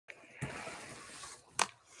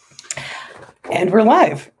And we're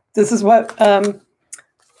live. This is what that's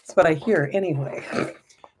what I hear anyway.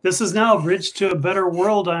 This is now Bridge to a Better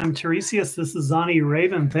World. I'm Tiresias. This is Zani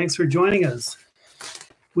Raven. Thanks for joining us.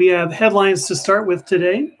 We have headlines to start with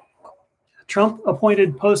today. Trump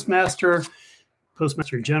appointed Postmaster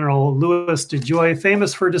General Louis DeJoy,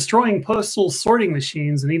 famous for destroying postal sorting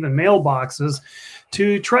machines and even mailboxes,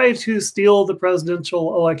 to try to steal the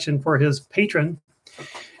presidential election for his patron,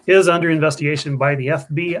 is under investigation by the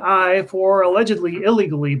FBI for allegedly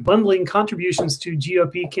illegally bundling contributions to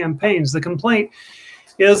GOP campaigns. The complaint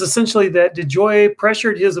is essentially that DeJoy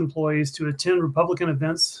pressured his employees to attend Republican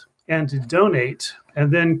events and to donate,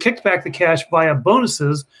 and then kicked back the cash via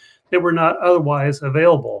bonuses that were not otherwise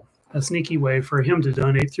available. A sneaky way for him to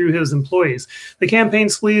donate through his employees. The campaign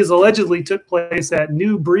squeeze allegedly took place at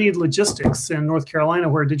New Breed Logistics in North Carolina,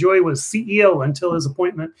 where DeJoy was CEO until his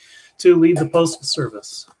appointment to lead the Postal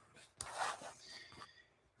Service.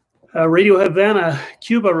 Radio Havana,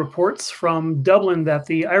 Cuba reports from Dublin that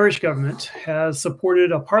the Irish government has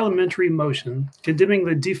supported a parliamentary motion condemning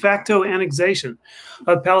the de facto annexation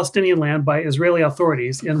of Palestinian land by Israeli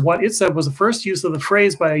authorities in what it said was the first use of the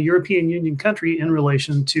phrase by a European Union country in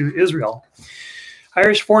relation to Israel.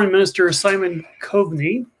 Irish Foreign Minister Simon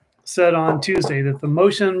Coveney said on Tuesday that the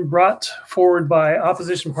motion brought forward by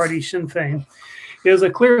opposition party Sinn Féin is a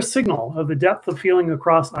clear signal of the depth of feeling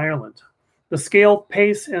across Ireland. The scale,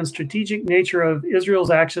 pace, and strategic nature of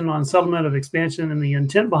Israel's action on settlement of expansion and the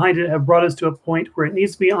intent behind it have brought us to a point where it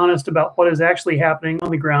needs to be honest about what is actually happening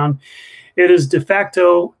on the ground. It is de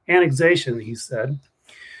facto annexation, he said.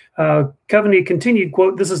 Coveney continued,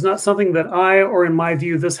 quote, "This is not something that I, or in my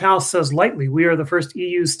view, this House says lightly. We are the first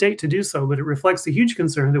EU state to do so, but it reflects the huge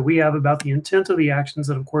concern that we have about the intent of the actions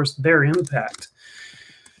and, of course, their impact."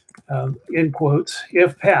 End quote.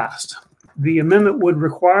 If passed, the amendment would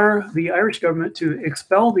require the Irish government to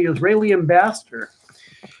expel the Israeli ambassador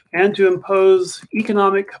and to impose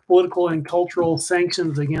economic, political, and cultural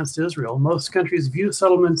sanctions against Israel. Most countries view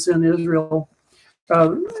settlements Israel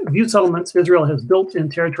has built in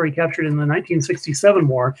territory captured in the 1967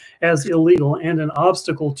 war as illegal and an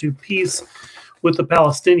obstacle to peace with the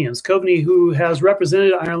Palestinians. Coveney, who has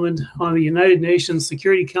represented Ireland on the United Nations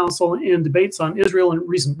Security Council in debates on Israel in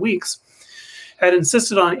recent weeks, had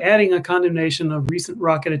insisted on adding a condemnation of recent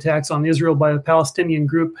rocket attacks on Israel by the Palestinian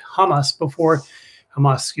group Hamas before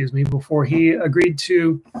he agreed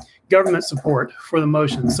to government support for the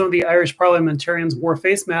motion. Some of the Irish parliamentarians wore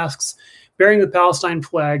face masks bearing the Palestine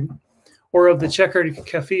flag or of the checkered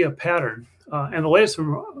keffiyeh pattern. And the latest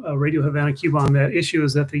from Radio Havana, Cuba on that issue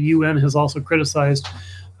is that the UN has also criticized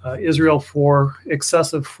Israel for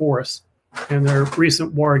excessive force in their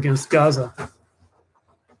recent war against Gaza.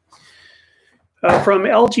 From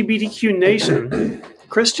LGBTQ Nation,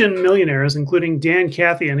 Christian millionaires, including Dan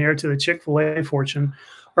Cathy, an heir to the Chick-fil-A fortune,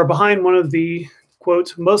 are behind one of the,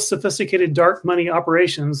 quote, most sophisticated dark money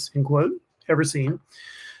operations, end quote, ever seen,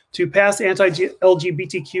 to pass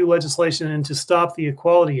anti-LGBTQ legislation and to stop the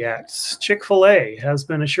Equality Act. Chick-fil-A has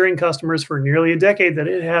been assuring customers for nearly a decade that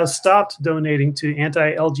it has stopped donating to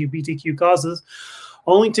anti-LGBTQ causes,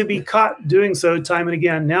 only to be caught doing so time and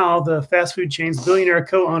again. Now, the fast food chain's billionaire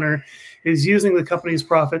co-owner is using the company's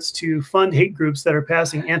profits to fund hate groups that are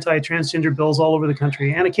passing anti-transgender bills all over the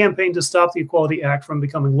country and a campaign to stop the Equality Act from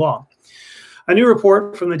becoming law. A new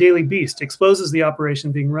report from the Daily Beast exposes the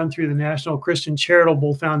operation being run through the National Christian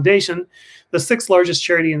Charitable Foundation, the sixth largest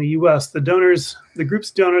charity in the U.S. The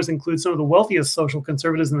group's donors include some of the wealthiest social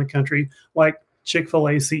conservatives in the country, like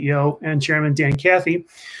Chick-fil-A CEO and Chairman Dan Cathy,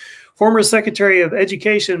 former Secretary of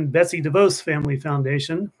Education Betsy DeVos Family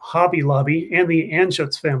Foundation, Hobby Lobby, and the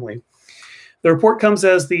Anschutz family. The report comes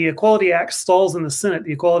as the Equality Act stalls in the Senate.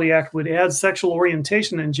 The Equality Act would add sexual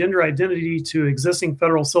orientation and gender identity to existing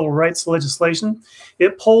federal civil rights legislation.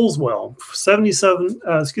 It polls well.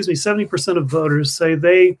 70% of voters say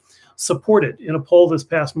they support it in a poll this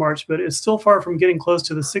past March, but it's still far from getting close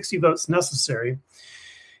to the 60 votes necessary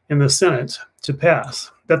in the Senate to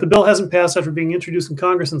pass. That the bill hasn't passed after being introduced in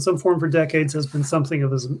Congress in some form for decades has been something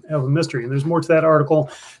of a mystery. And there's more to that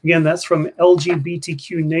article. Again, that's from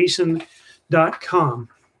LGBTQNation.com.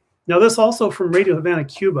 Now, this also from Radio Havana,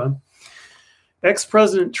 Cuba.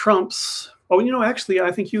 Ex-President Trump's, actually,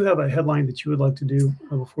 I think you have a headline that you would like to do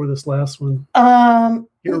before this last one.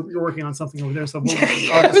 You're working on something over there. So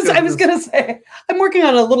I was going to say, I'm working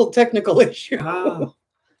on a little technical issue.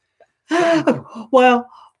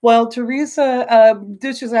 While Teresa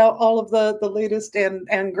dishes out all of the latest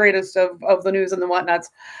and greatest of the news and the whatnots,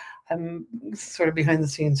 I'm sort of behind the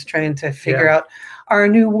scenes trying to figure out our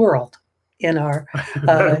new world in our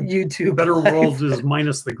YouTube. Better life. World is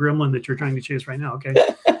minus the gremlin that you're trying to chase right now. Okay.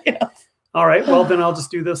 All right, well, then I'll just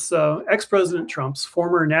do this. Ex-President Trump's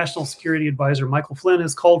former national security advisor, Michael Flynn,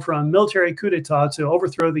 has called for a military coup d'etat to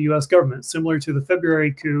overthrow the U.S. government, similar to the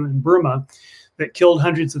February coup in Burma that killed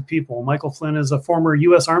hundreds of people. Michael Flynn is a former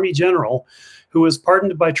U.S. Army general who was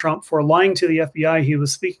pardoned by Trump for lying to the FBI. He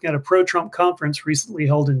was speaking at a pro-Trump conference recently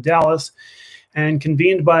held in Dallas and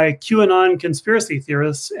convened by QAnon conspiracy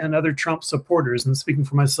theorists and other Trump supporters. And speaking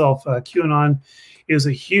for myself, QAnon is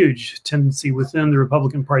a huge tendency within the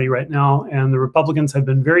Republican Party right now, and the Republicans have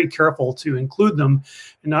been very careful to include them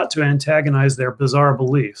and not to antagonize their bizarre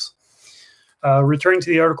beliefs. Returning to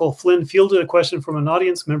the article, Flynn fielded a question from an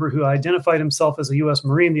audience member who identified himself as a U.S.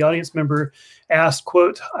 Marine. The audience member asked,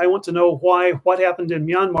 quote, "I want to know why what happened in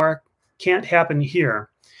Myanmar can't happen here."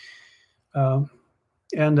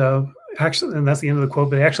 Actually, and that's the end of the quote,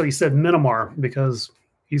 but he actually said Myanmar because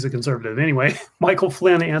he's a conservative. Anyway, Michael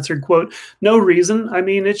Flynn answered, quote, "No reason. I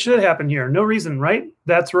mean, it should happen here. No reason, right?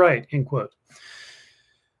 That's right," end quote.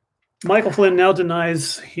 Michael Flynn now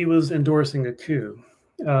denies he was endorsing a coup,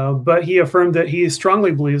 but he affirmed that he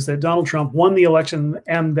strongly believes that Donald Trump won the election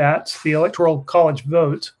and that the Electoral College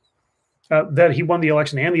vote, that he won the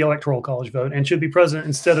election and the Electoral College vote and should be president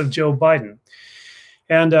instead of Joe Biden.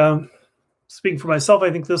 And speaking for myself,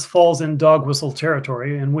 I think this falls in dog whistle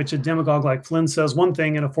territory, in which a demagogue like Flynn says one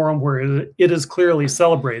thing in a forum where it is clearly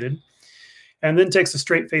celebrated, and then takes a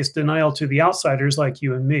straight-faced denial to the outsiders like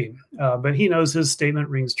you and me. But he knows his statement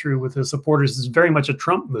rings true with his supporters. It's very much a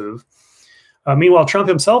Trump move. Meanwhile, Trump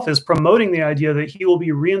himself is promoting the idea that he will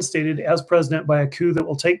be reinstated as president by a coup that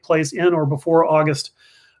will take place in or before August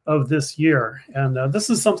of this year. And this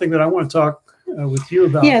is something that I want to talk with you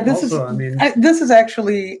about. Yeah, this is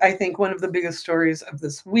actually, I think, one of the biggest stories of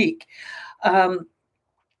this week.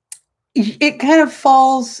 It kind of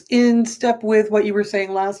falls in step with what you were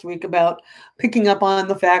saying last week about picking up on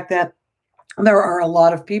the fact that there are a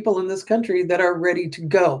lot of people in this country that are ready to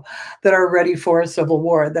go, that are ready for a civil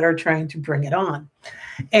war, that are trying to bring it on.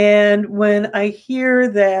 And when I hear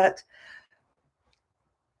that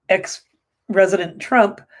ex-President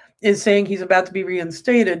Trump is saying he's about to be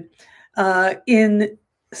reinstated, in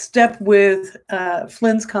step with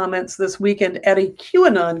Flynn's comments this weekend at a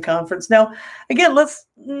QAnon conference. Now, again,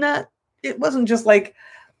 it wasn't just like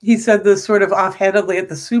he said this sort of offhandedly at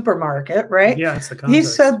the supermarket, right? Yeah, it's the context. He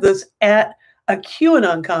said this at a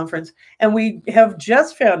QAnon conference, and we have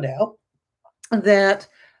just found out that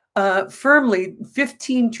firmly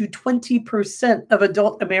 15 to 20% of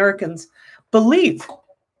adult Americans believe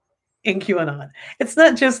in QAnon. It's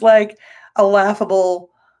not just like a laughable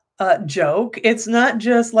joke. It's not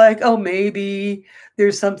just like, oh, maybe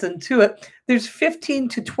there's something to it. There's 15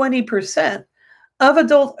 to 20% of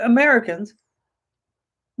adult Americans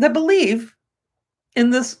that believe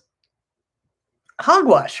in this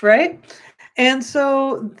hogwash, right? And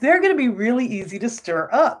so they're going to be really easy to stir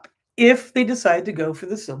up if they decide to go for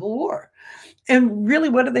the Civil War. And really,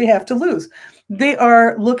 what do they have to lose? They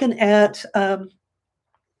are looking at, the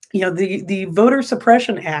voter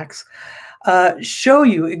suppression acts show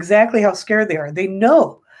you exactly how scared they are. They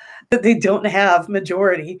know that they don't have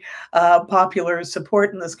majority popular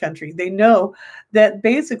support in this country. They know that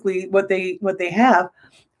basically what they have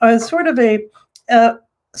is sort of a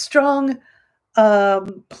strong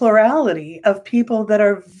plurality of people that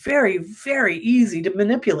are very, very easy to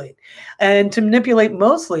manipulate, and to manipulate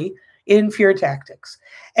mostly in fear tactics.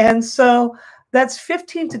 And so that's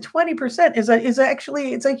 15 to 20% is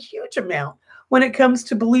actually, it's a huge amount when it comes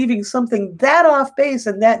to believing something that off base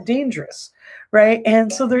and that dangerous, right?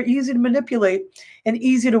 And so they're easy to manipulate and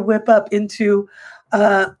easy to whip up into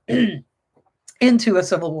into a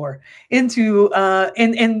civil war, into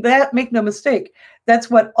and that, make no mistake, that's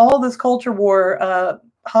what all this culture war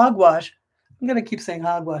hogwash. I'm gonna keep saying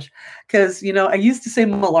hogwash because I used to say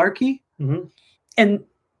malarkey, and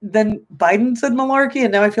then Biden said malarkey,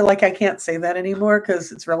 and now I feel like I can't say that anymore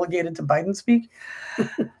because it's relegated to Biden speak.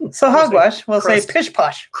 So hogwash, we'll say pish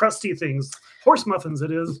posh, crusty things, horse muffins.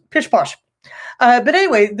 It is pish posh. But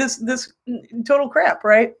anyway, this total crap,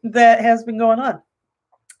 right? That has been going on,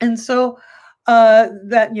 and so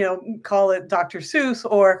that call it Dr. Seuss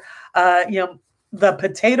or the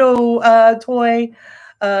potato toy,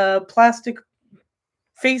 plastic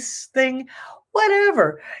face thing.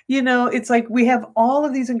 Whatever, it's like we have all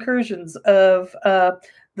of these incursions of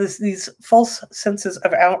these false senses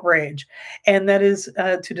of outrage, and that is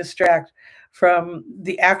to distract from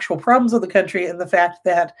the actual problems of the country and the fact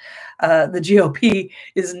that the GOP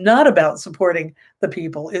is not about supporting the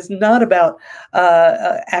people, is not about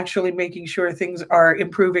actually making sure things are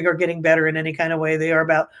improving or getting better in any kind of way. They are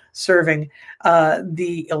about serving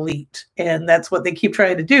the elite, and that's what they keep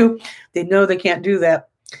trying to do. They know they can't do that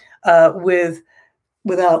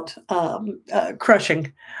without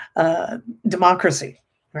crushing democracy,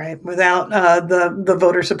 right? Without the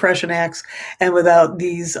voter suppression acts, and without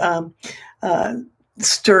these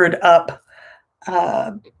stirred up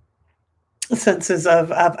senses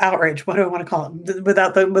of outrage. What do I want to call them?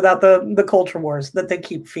 Without the culture wars that they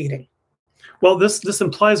keep feeding. Well, this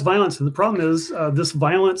implies violence, and the problem is this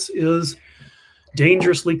violence is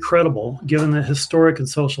dangerously credible given the historic and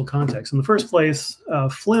social context. In the first place,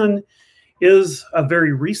 Flynn is a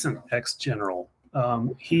very recent ex-general.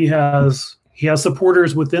 He has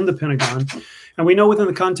supporters within the Pentagon, and we know within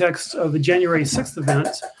the context of the January 6th event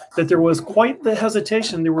that there was quite the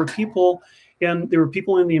hesitation. There were people in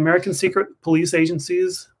the American secret police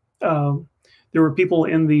agencies. There were people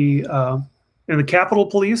in the Capitol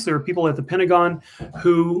Police. There were people at the Pentagon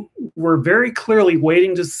who were very clearly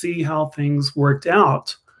waiting to see how things worked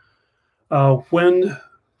out when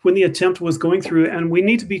the attempt was going through. And we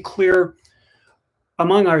need to be clear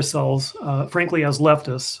among ourselves, frankly, as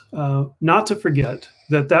leftists, not to forget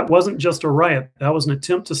that that wasn't just a riot. That was an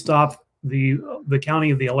attempt to stop the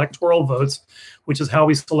counting of the electoral votes, which is how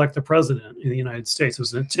we select the president in the United States. It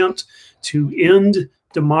was an attempt to end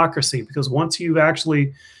democracy, because once you've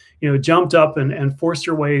actually jumped up and forced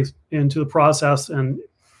your way into the process, and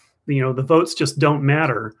the votes just don't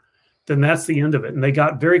matter, then that's the end of it. And they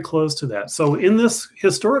got very close to that. So in this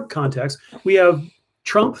historic context, we have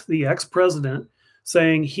Trump, the ex-president,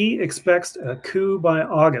 saying he expects a coup by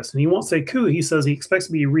August. And he won't say coup. He says he expects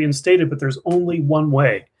to be reinstated, but there's only one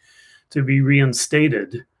way to be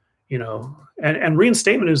reinstated. And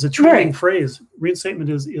reinstatement is a trending phrase.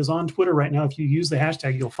 Reinstatement is on Twitter right now. If you use the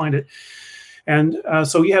hashtag, you'll find it. And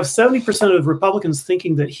so you have 70% of Republicans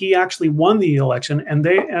thinking that he actually won the election, and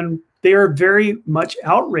they are very much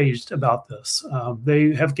outraged about this.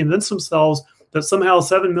 They have convinced themselves that somehow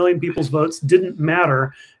 7 million people's votes didn't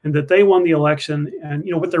matter, and that they won the election. And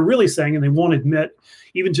what they're really saying, and they won't admit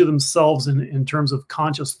even to themselves in terms of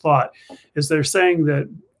conscious thought, is they're saying that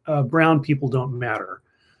brown people don't matter.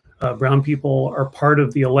 Brown people are part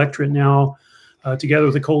of the electorate now. Together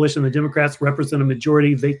with the coalition, the Democrats represent a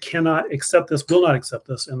majority. They cannot accept this, will not accept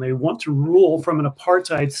this, and they want to rule from an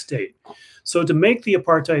apartheid state. So to make the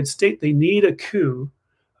apartheid state, they need a coup,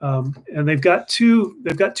 and they've got two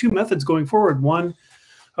methods going forward. One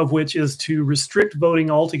of which is to restrict voting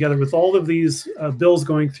altogether, with all of these bills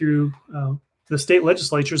going through the state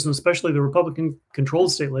legislatures, and especially the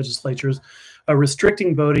Republican-controlled state legislatures,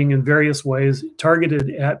 restricting voting in various ways targeted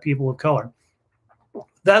at people of color.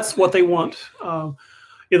 That's what they want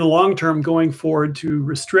in the long term going forward, to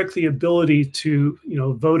restrict the ability to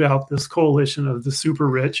vote out this coalition of the super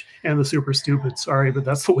rich and the super stupid. Sorry, but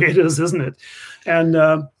that's the way it is, isn't it? And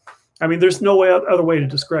I mean, there's no other way to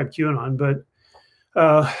describe QAnon, but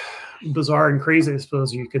bizarre and crazy, I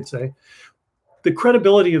suppose you could say. The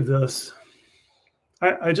credibility of this,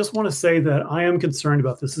 I just want to say that I am concerned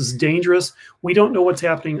about this. This is dangerous. We don't know what's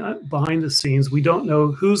happening behind the scenes. We don't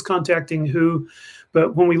know who's contacting who.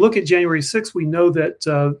 But when we look at January 6th, we know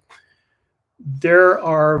that there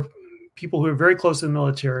are people who are very close to the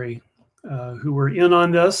military who were in on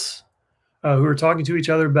this, who are talking to each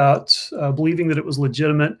other about believing that it was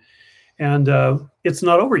legitimate. And it's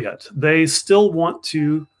not over yet. They still want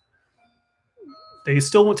to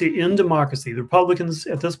end democracy. The Republicans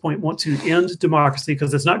at this point want to end democracy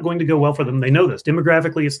because it's not going to go well for them. They know this.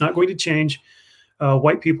 Demographically, it's not going to change.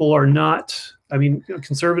 White people are not,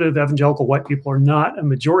 conservative evangelical white people are not a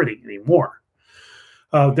majority anymore.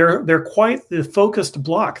 They're quite the focused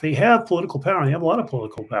bloc. They have political power. They have a lot of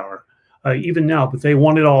political power even now, but they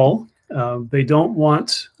want it all. They don't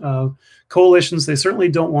want coalitions. They certainly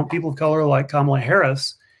don't want people of color like Kamala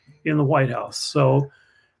Harris in the White House. So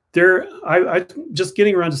I just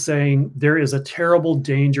getting around to saying there is a terrible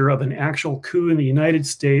danger of an actual coup in the United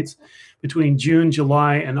States between June,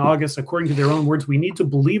 July, and August. According to their own words, we need to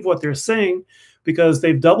believe what they're saying because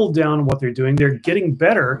they've doubled down on what they're doing. They're getting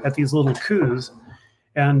better at these little coups,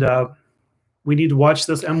 and we need to watch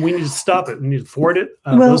this, and we need to stop it. We need to thwart it.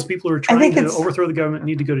 Those people who are trying to overthrow the government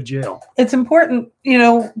need to go to jail. It's important,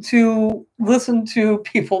 to listen to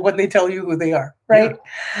people when they tell you who they are, right?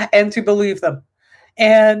 Yeah. And to believe them.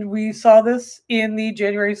 And we saw this in the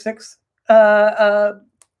January 6th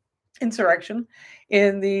insurrection,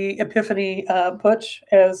 in the Epiphany Putsch,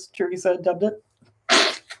 as Theresa dubbed it.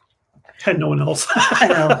 And no one else. I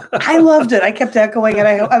know. I loved it. I kept echoing it.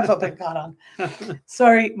 I was hoping it caught on.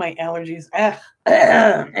 Sorry, my allergies.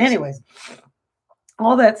 Anyways,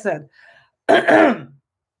 all that said,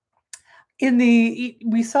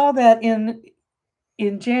 we saw that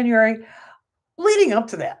in January. Leading up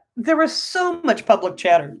to that, there was so much public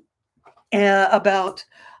chatter about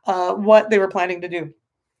what they were planning to do.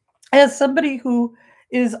 As somebody who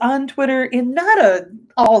is on Twitter in not a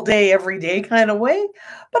all day, every day kind of way,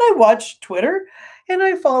 but I watch Twitter and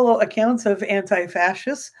I follow accounts of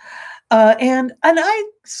anti-fascists, and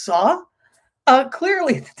I saw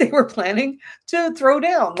clearly that they were planning to throw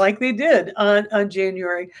down like they did on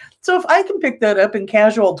January. So if I can pick that up in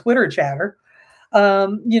casual Twitter chatter,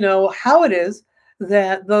 how it is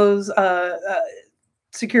that those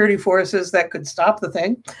security forces that could stop the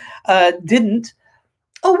thing didn't.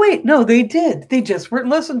 Oh, wait, no, they did. They just weren't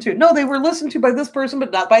listened to. No, they were listened to by this person,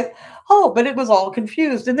 but not by, but it was all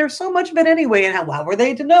confused. And there's so much of it anyway. And how were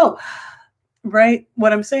they to know? Right?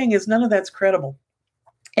 What I'm saying is none of that's credible.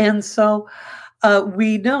 And so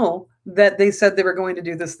we know that they said they were going to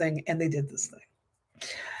do this thing, and they did this thing.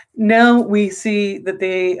 Now we see that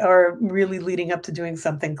they are really leading up to doing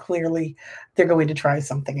something. Clearly, they're going to try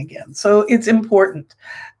something again. So it's important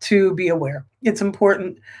to be aware. It's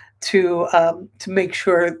important to make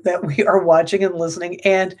sure that we are watching and listening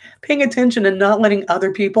and paying attention and not letting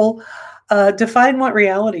other people define what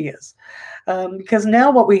reality is. Because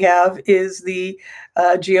now what we have is the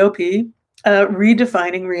GOP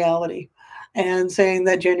redefining reality and saying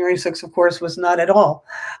that January 6th, of course, was not at all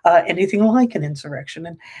anything like an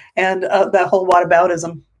insurrection. And that whole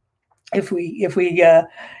whataboutism, if we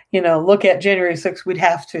look at January 6th, we'd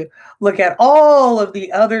have to look at all of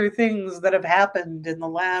the other things that have happened in the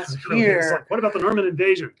last year. It's like, what about the Norman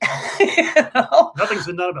invasion? Nothing's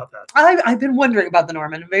been done about that. I've been wondering about the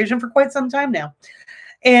Norman invasion for quite some time now.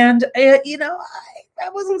 And, I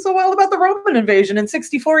wasn't so wild about the Roman invasion in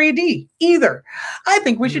 64 AD either. I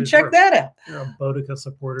think we should check that out. You're a Boudica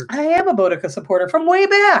supporter. I am a Boudica supporter from way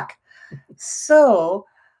back. So,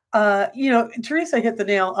 Theresa hit the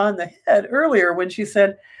nail on the head earlier when she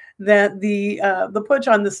said that the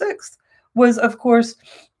putsch on the 6th was, of course,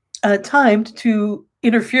 timed to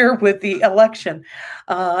interfere with the election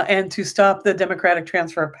and to stop the democratic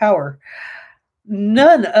transfer of power.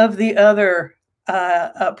 None of the other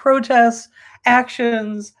protests,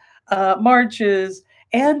 actions, marches,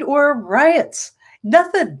 and or riots,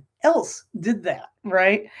 nothing else did that,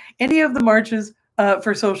 right? Any of the marches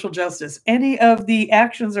for social justice, any of the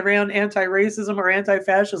actions around anti-racism or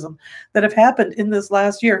anti-fascism that have happened in this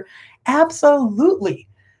last year, absolutely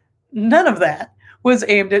none of that was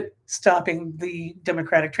aimed at stopping the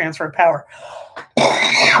democratic transfer of power.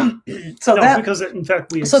 That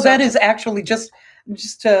is actually just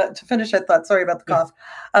to finish that thought. Sorry about the cough,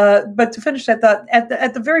 but to finish that thought,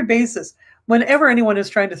 at the very basis, whenever anyone is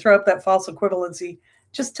trying to throw up that false equivalency,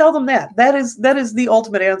 just tell them that is the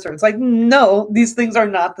ultimate answer. It's like, no, these things are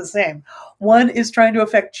not the same. One is trying to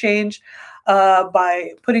affect change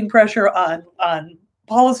by putting pressure on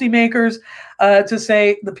policymakers to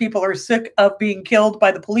say the people are sick of being killed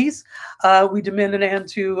by the police. We demand an end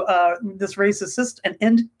to this racist system,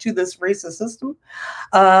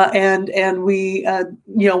 and we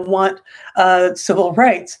want civil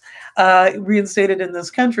rights reinstated in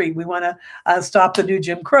this country. We want to stop the new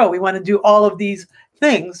Jim Crow. We want to do all of these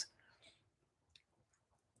things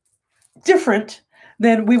different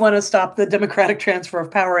than we want to stop the democratic transfer of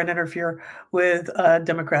power and interfere with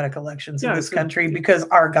democratic elections in this country because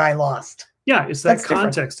our guy lost. Yeah, it's that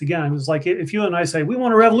context different. Again. It's like if you and I say we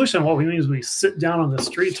want a revolution, what we mean is we sit down on the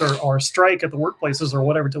streets or strike at the workplaces or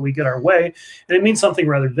whatever till we get our way, and it means something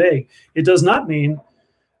rather vague. It does not mean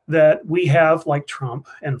that we have, like Trump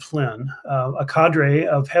and Flynn, a cadre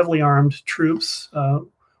of heavily armed troops.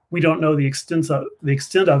 We don't know the extent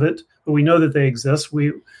of it, but we know that they exist.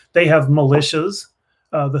 They have militias.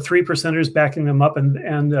 The 3%ers backing them up,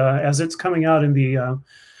 and as it's coming out in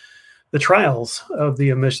the trials of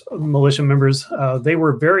the militia members, they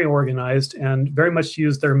were very organized and very much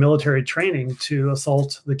used their military training to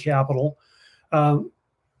assault the Capitol.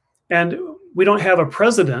 And we don't have a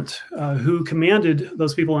president who commanded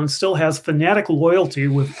those people and still has fanatic loyalty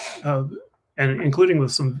with, and including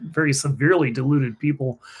with some very severely deluded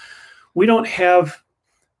people. We don't have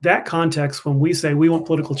that context. When we say we want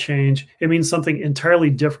political change, it means something entirely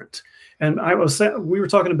different. And we were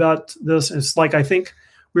talking about this. It's like, I think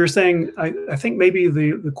we were saying, I think maybe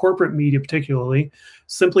the corporate media particularly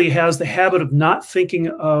simply has the habit of not thinking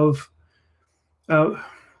of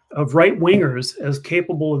right-wingers as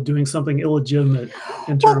capable of doing something illegitimate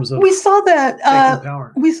in terms of we saw that taking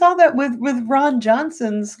power. We saw that with Ron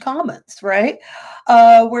Johnson's comments, right?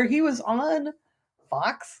 Where he was on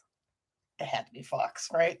Fox. It had to be Fox,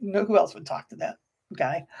 right? Who else would talk to that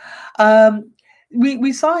guy?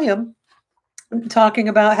 We saw him talking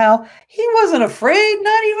about how he wasn't afraid,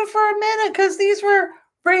 not even for a minute, because these were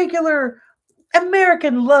regular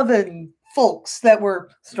American-loving, folks that were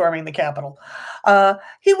storming the Capitol.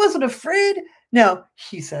 He wasn't afraid. Now,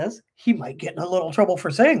 he says he might get in a little trouble for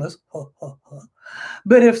saying this.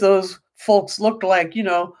 But if those folks looked like,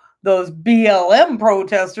 those BLM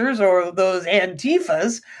protesters or those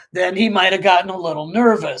Antifas, then he might have gotten a little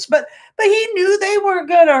nervous. But he knew they weren't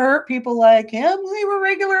going to hurt people like him. They were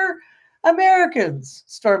regular Americans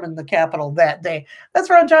storming the Capitol that day. That's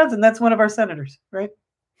Ron Johnson. That's one of our senators, right?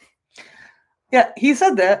 Yeah, he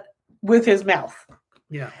said that with his mouth.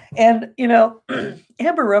 Yeah. And,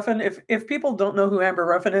 Amber Ruffin, if people don't know who Amber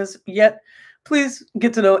Ruffin is yet, please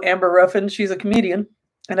get to know Amber Ruffin. She's a comedian,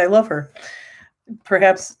 and I love her.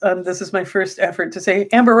 Perhaps this is my first effort to say,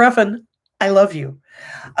 Amber Ruffin, I love you.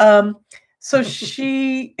 So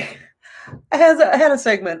she had a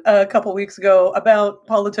segment a couple weeks ago about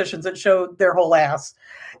politicians that showed their whole ass.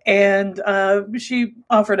 And she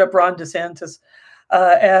offered up Ron DeSantis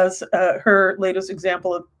as her latest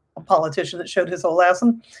example of a politician that showed his whole ass.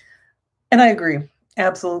 And I agree,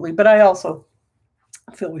 absolutely. But I also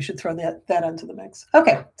feel we should throw that into the mix.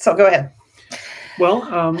 Okay, so go ahead. Well,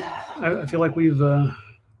 I feel like we've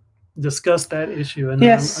discussed that issue, and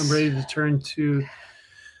yes. I'm ready to turn to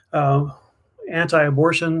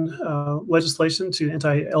anti-abortion legislation, to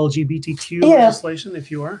anti-LGBTQ legislation,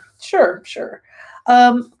 if you are. Sure.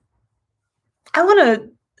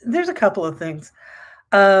 There's a couple of things.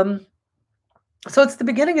 So it's the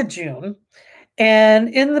beginning of June, and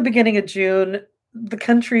in the beginning of June, the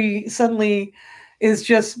country suddenly is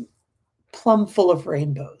just plumb full of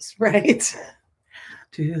rainbows, right?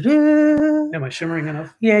 Am I shimmering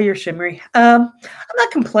enough? Yeah, you're shimmery. I'm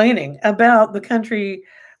not complaining about the country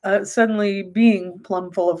suddenly being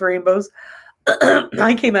plumb full of rainbows.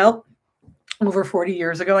 I came out over 40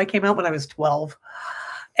 years ago. I came out when I was 12.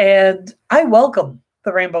 And I welcome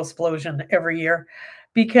the rainbow explosion every year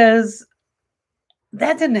because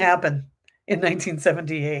that didn't happen in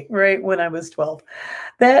 1978, right, when I was 12.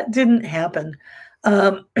 That didn't happen.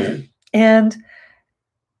 And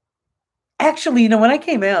actually, when I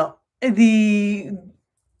came out, the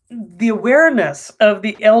awareness of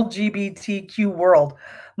the LGBTQ world,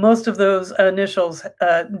 most of those initials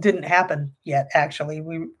didn't happen yet, actually.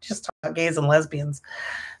 We just talked about gays and lesbians.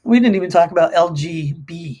 We didn't even talk about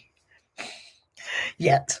LGB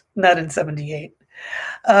yet, not in 78.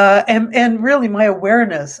 And really my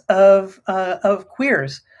awareness of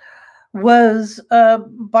queers was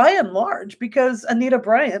by and large because Anita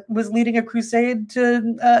Bryant was leading a crusade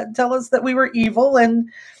to tell us that we were evil and,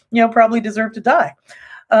 probably deserved to die.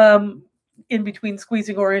 In between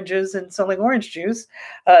squeezing oranges and selling orange juice,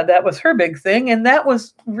 that was her big thing. And that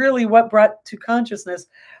was really what brought to consciousness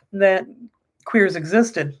that queers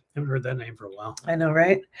existed. I haven't heard that name for a while. I know,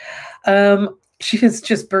 right? She has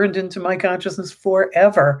just burned into my consciousness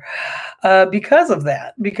forever because of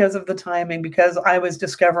that, because of the timing, because I was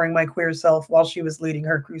discovering my queer self while she was leading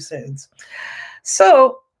her crusades.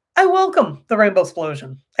 So I welcome the rainbow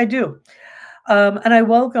explosion. I do. And I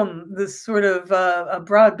welcome this sort of a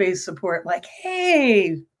broad-based support like,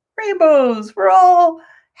 hey, rainbows, we're all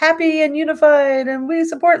happy and unified and we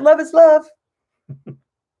support love is love.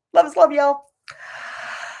 Love is love, y'all.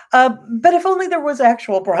 But if only there was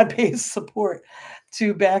actual broad-based support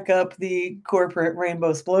to back up the corporate rainbow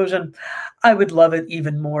explosion, I would love it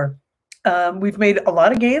even more. We've made a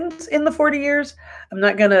lot of gains in the 40 years. I'm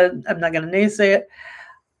not gonna naysay it,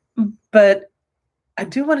 but I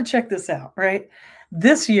do want to check this out, right?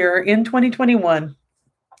 This year in 2021,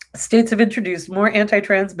 states have introduced more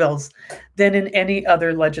anti-trans bills than in any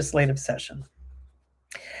other legislative session.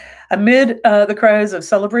 Amid the cries of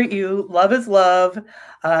celebrate you, love is love,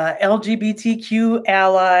 LGBTQ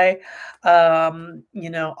ally,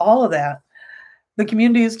 all of that, the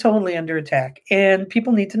community is totally under attack, and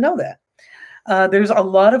people need to know that. There's a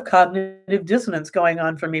lot of cognitive dissonance going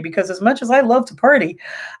on for me because as much as I love to party,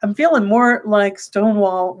 I'm feeling more like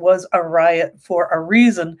Stonewall was a riot for a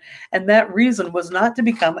reason, and that reason was not to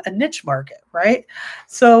become a niche market, right?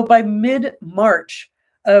 So by mid-March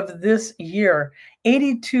of this year,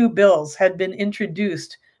 82 bills had been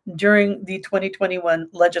introduced during the 2021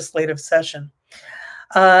 legislative session.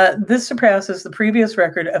 This surpasses the previous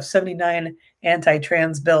record of 79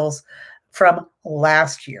 anti-trans bills from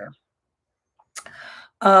last year.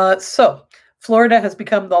 So Florida has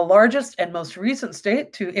become the largest and most recent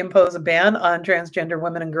state to impose a ban on transgender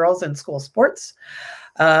women and girls in school sports.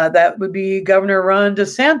 That would be Governor Ron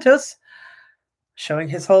DeSantis showing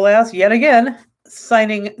his whole ass yet again,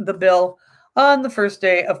 signing the bill on the first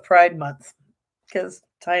day of Pride Month. Because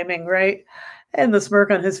timing, right? And the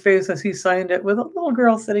smirk on his face as he signed it with a little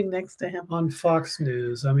girl sitting next to him. On Fox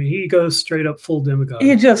News. I mean, he goes straight up full demagogue.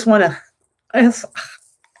 You just want to...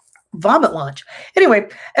 vomit launch. Anyway,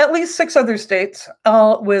 at least 6 other states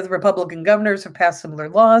with Republican governors have passed similar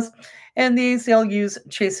laws, and the ACLU's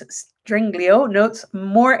Chase Stringlio notes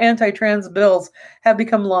more anti-trans bills have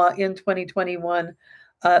become law in 2021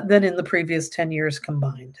 than in the previous 10 years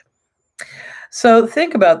combined. So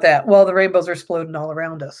think about that while the rainbows are exploding all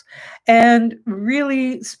around us, and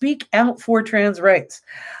really speak out for trans rights.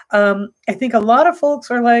 I think a lot of folks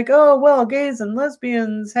are like, oh, well, gays and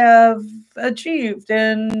lesbians have achieved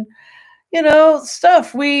and, you know,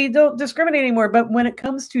 stuff. We don't discriminate anymore. But when it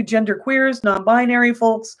comes to gender queers, non-binary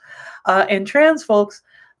folks, and trans folks,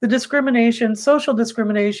 the discrimination, social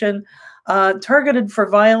discrimination, targeted for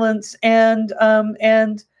violence and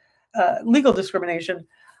legal discrimination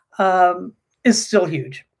is still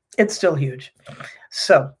huge. It's still huge.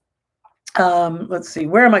 So let's see,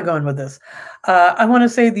 where am I going with this? I want to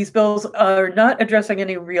say these bills are not addressing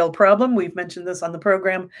any real problem. We've mentioned this on the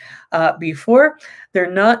program before.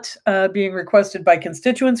 They're not being requested by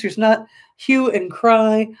constituents. There's not hue and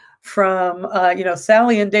cry from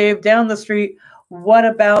Sally and Dave down the street. What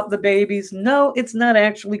about the babies? No, it's not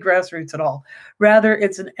actually grassroots at all. Rather,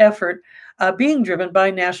 it's an effort being driven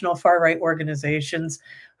by national far-right organizations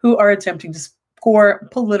who are attempting to score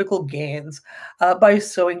political gains by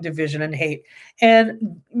sowing division and hate.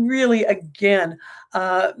 And really, again,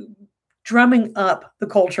 drumming up the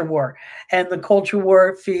culture war. And the culture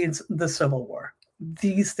war feeds the civil war.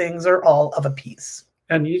 These things are all of a piece.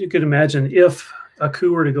 And you could imagine if a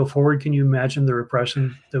coup were to go forward, can you imagine the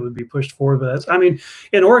repression that would be pushed forward? But I mean,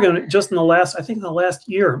 in Oregon, just in the last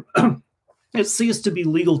year, it ceased to be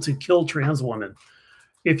legal to kill trans women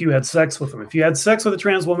if you had sex with them. If you had sex with a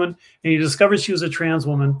trans woman and you discovered she was a trans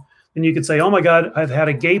woman, then you could say, oh my God, I've had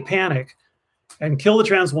a gay panic, and kill the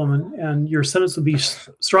trans woman, and your sentence would be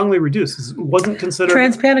strongly reduced. It wasn't considered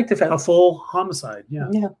trans panic defense, a full homicide.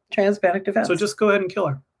 Yeah, trans panic defense. So just go ahead and kill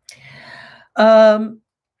her.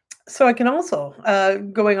 So I can also,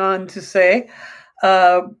 going on to say,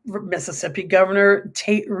 Mississippi Governor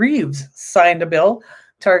Tate Reeves signed a bill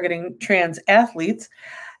targeting trans athletes.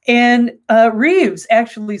 And Reeves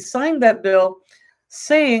actually signed that bill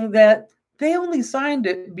saying that they only signed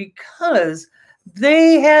it because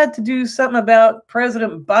they had to do something about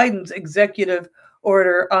President Biden's executive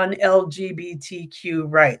order on LGBTQ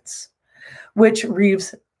rights, which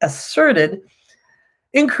Reeves asserted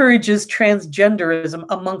encourages transgenderism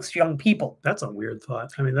amongst young people. That's a weird thought.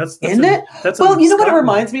 I mean, that's isn't it? That's well, you know what it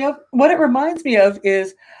reminds me of? What it reminds me of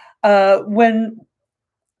is when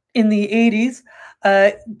in the 80s,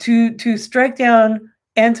 to strike down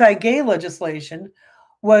anti-gay legislation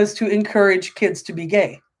was to encourage kids to be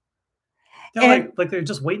gay. Yeah, and, like they're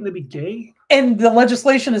just waiting to be gay? And the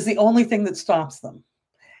legislation is the only thing that stops them.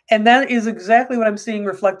 And that is exactly what I'm seeing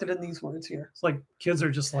reflected in these words here. It's like kids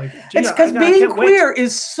are just like, it's because being queer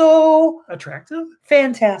is so attractive,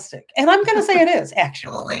 fantastic. And I'm going to say it is,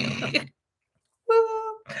 actually.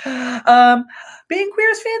 Being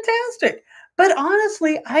queer is fantastic. But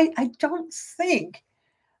honestly, I don't think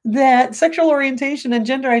that sexual orientation and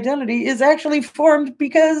gender identity is actually formed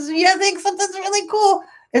because you think something's really cool.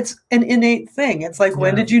 It's an innate thing. It's like,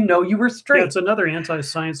 when did you know you were straight? Yeah, it's another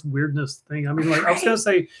anti-science weirdness thing. I mean, like I was going to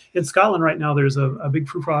say, in Scotland right now, there's a big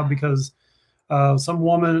problem because some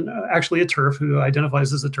woman, actually a TERF, who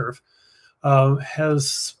identifies as a TERF,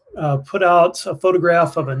 has put out a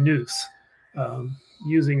photograph of a noose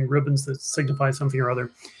using ribbons that signify something or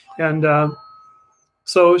other. And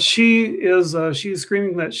so she's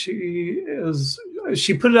screaming that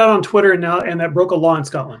she put it out on Twitter and that broke a law in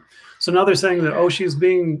Scotland. So now they're saying that, she's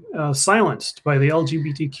being silenced by the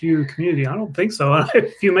LGBTQ community. I don't think so.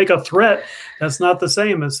 If you make a threat, that's not the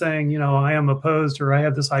same as saying, I am opposed or I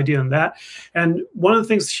have this idea and that. And one of the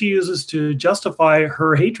things she uses to justify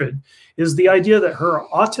her hatred is the idea that her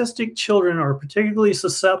autistic children are particularly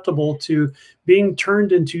susceptible to being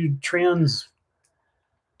turned into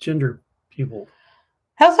transgender people.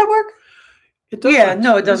 How's that work? It doesn't. Yeah,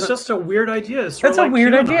 no, it doesn't. It's just a weird idea. It's That's a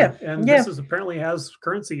weird idea. And this apparently has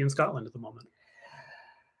currency in Scotland at the moment.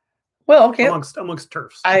 Well, okay. Amongst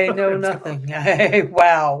TERFs. I know nothing.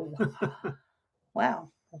 Wow.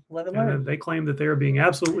 Wow. Live and learn. And they claim that they are being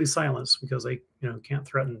absolutely silenced because they, can't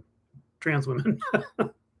threaten trans women.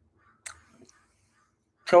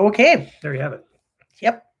 So, okay. There you have it.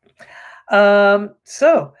 Yep.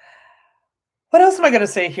 So, what else am I going to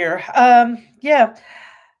say here?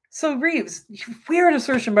 So Reeves, weird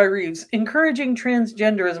assertion by Reeves, encouraging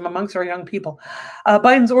transgenderism amongst our young people.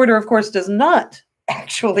 Biden's order, of course, does not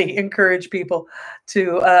actually encourage people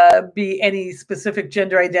to be any specific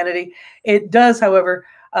gender identity. It does, however,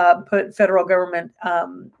 put federal government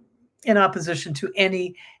in opposition to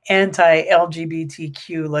any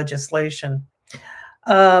anti-LGBTQ legislation.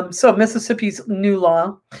 So Mississippi's new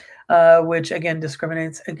law, which again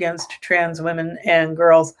discriminates against trans women and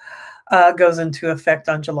girls, goes into effect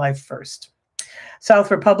on July 1st. South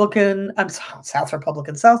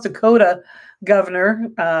Dakota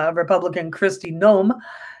Governor, Republican Kristi Noem,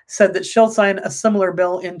 said that she'll sign a similar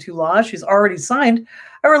bill into law. She's already signed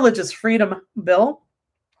a religious freedom bill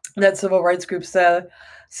that civil rights groups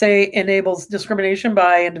say enables discrimination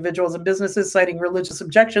by individuals and businesses citing religious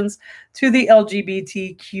objections to the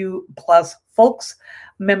LGBTQ plus folks,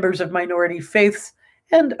 members of minority faiths,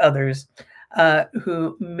 and others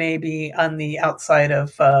who may be on the outside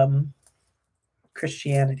of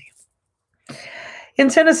Christianity. In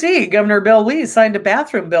Tennessee, Governor Bill Lee signed a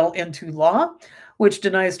bathroom bill into law, which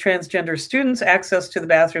denies transgender students access to the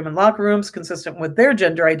bathroom and locker rooms consistent with their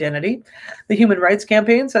gender identity. The Human Rights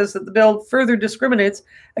Campaign says that the bill further discriminates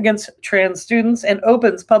against trans students and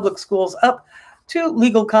opens public schools up to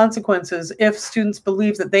legal consequences if students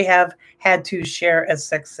believe that they have had to share a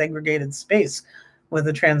sex-segregated space with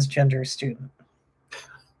a transgender student.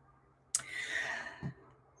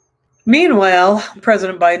 Meanwhile,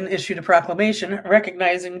 President Biden issued a proclamation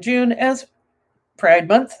recognizing June as Pride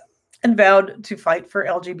Month and vowed to fight for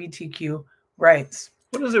LGBTQ rights.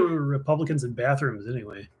 What is it with Republicans and bathrooms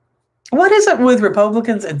anyway? What is it with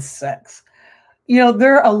Republicans and sex? You know,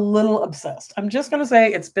 they're a little obsessed. I'm just going to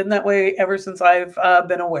say it's been that way ever since I've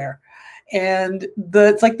been aware. And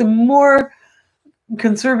it's like the more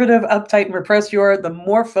conservative, uptight, and repressed you are, the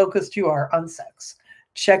more focused you are on sex.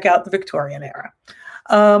 Check out the Victorian era.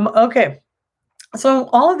 Okay, so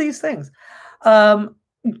all of these things.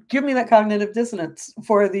 Give me that cognitive dissonance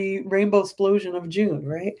for the rainbow explosion of June,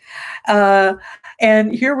 right?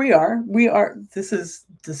 And here we are. This is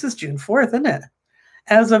June 4th, isn't it?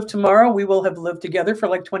 As of tomorrow, we will have lived together for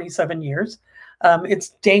like 27 years. It's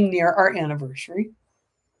dang near our anniversary.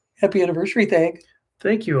 Happy anniversary, Thag.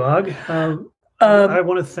 Thank you, Og. I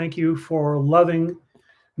want to thank you for loving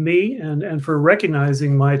me and for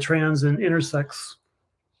recognizing my trans and intersex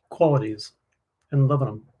qualities and loving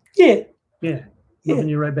them. Yeah. Yeah. Loving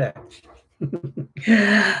you right back. You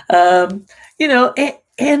know,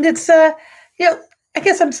 and it's you know, I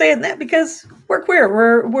guess I'm saying that because we're queer.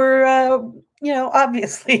 We're you know,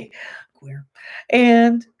 obviously queer.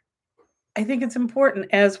 And I think it's important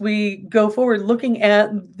as we go forward looking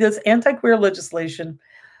at this anti-queer legislation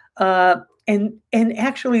and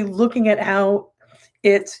actually looking at how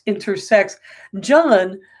it intersects.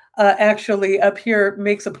 John actually up here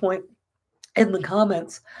makes a point in the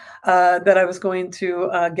comments that I was going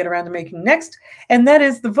to get around to making next, and that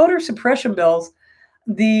is the voter suppression bills,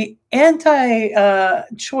 the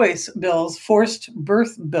anti-choice bills, forced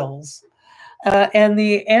birth bills, and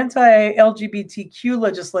the anti-LGBTQ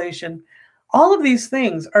legislation. All of these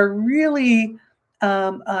things are really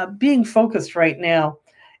being focused right now.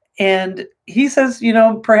 And he says, you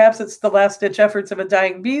know, perhaps it's the last-ditch efforts of a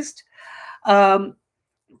dying beast.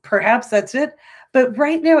 Perhaps that's it. But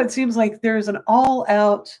right now, it seems like there's an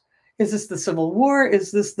all-out, is this the Civil War?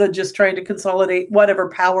 Is this the just trying to consolidate whatever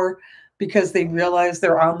power because they realize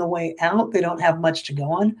they're on the way out? They don't have much to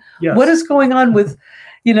go on. Yes. What is going on with,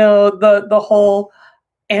 you know, the whole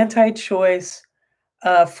anti-choice,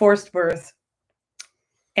 forced birth,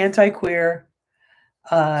 anti-queer?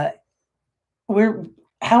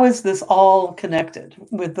 How is this all connected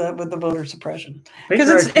with the voter suppression?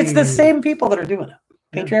 Because it's the same people that are doing it.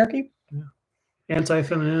 Patriarchy? Yeah.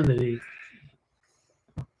 Anti-femininity.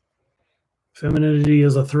 Femininity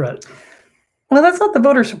is a threat. Well, that's not the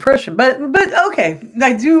voter suppression, but okay.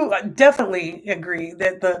 I do definitely agree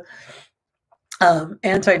that the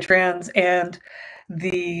anti-trans and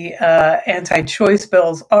the anti-choice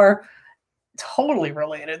bills are totally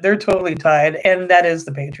related. They're totally tied, and that is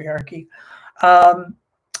the patriarchy.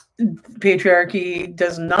 Patriarchy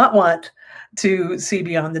does not want to see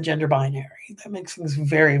beyond the gender binary. That makes things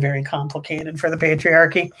very, very complicated for the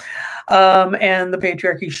patriarchy. And the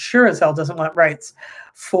patriarchy sure as hell doesn't want rights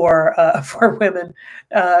for women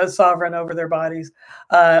sovereign over their bodies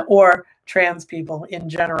or trans people in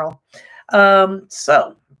general.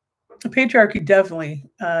 So the patriarchy definitely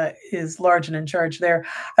is large and in charge there.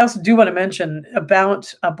 I also do want to mention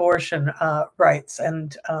about abortion rights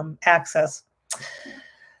and access.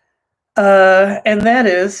 And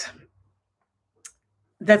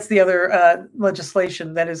that's the other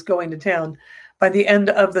legislation that is going to town. By the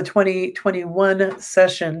end of the 2021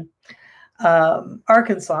 session,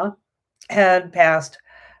 Arkansas had passed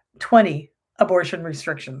 20 abortion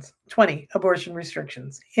restrictions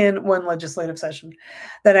in one legislative session.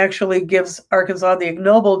 That actually gives Arkansas the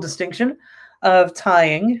ignoble distinction of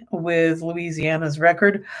tying with Louisiana's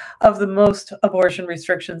record of the most abortion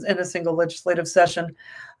restrictions in a single legislative session,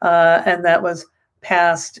 and that was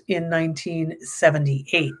passed in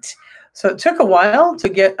 1978. So it took a while to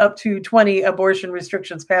get up to 20 abortion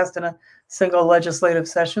restrictions passed in a single legislative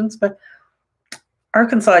sessions, but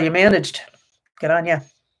Arkansas, you managed. Good on you.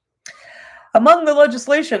 Among the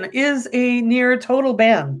legislation is a near total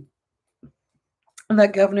ban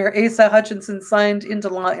that Governor Asa Hutchinson signed into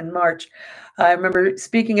law in March. I remember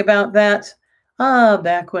speaking about that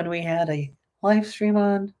back when we had a live stream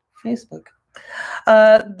on Facebook.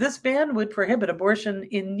 This ban would prohibit abortion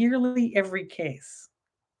in nearly every case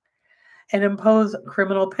and impose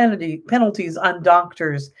criminal penalties on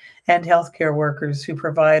doctors and healthcare workers who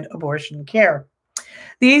provide abortion care.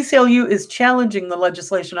 The ACLU is challenging the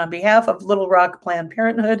legislation on behalf of Little Rock Planned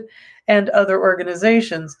Parenthood and other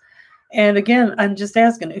organizations. And again, I'm just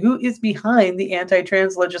asking, who is behind the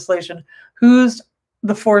anti-trans legislation? Who's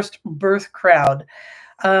the forced birth crowd?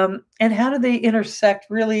 And how do they intersect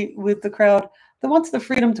really with the crowd that wants the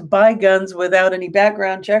freedom to buy guns without any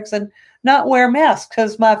background checks and not wear masks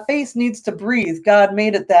because my face needs to breathe. God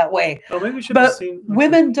made it that way. Oh, maybe we should but have seen.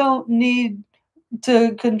 Women don't need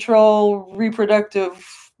to control reproductive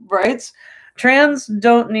rights. Trans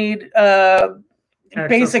don't need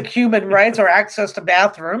basic human rights or access to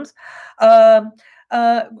bathrooms.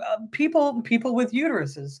 People with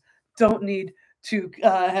uteruses don't need to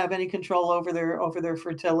have any control over their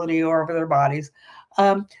fertility or over their bodies.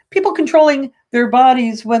 People controlling their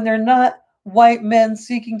bodies when they're not white men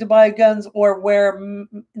seeking to buy guns or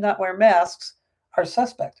not wear masks are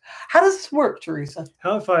suspect. How does this work, Theresa?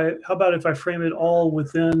 How about if I frame it all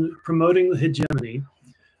within promoting the hegemony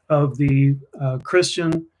of the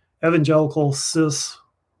Christian, evangelical, cis,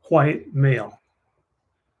 white male?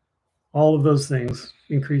 All of those things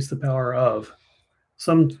increase the power of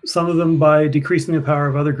some of them by decreasing the power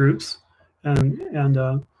of other groups, and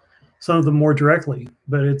some of them more directly.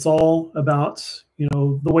 But it's all about,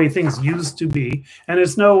 the way things used to be. And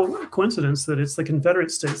it's no coincidence that it's the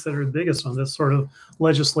Confederate states that are the biggest on this sort of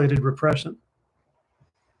legislated repression.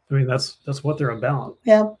 I mean, that's what they're about.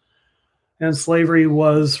 Yeah. And slavery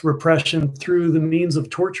was repression through the means of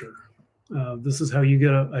torture. This is how you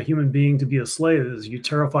get a human being to be a slave, is you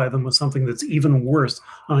terrify them with something that's even worse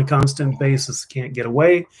on a constant basis. Can't get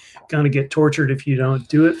away, going to get tortured if you don't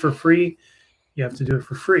do it for free. You have to do it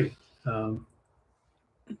for free.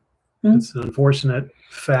 It's an unfortunate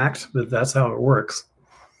fact, but that's how it works.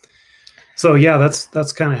 So yeah,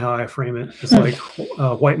 that's kind of how I frame it. It's like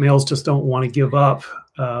white males just don't want to give up.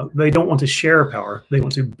 They don't want to share power. They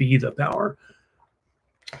want to be the power.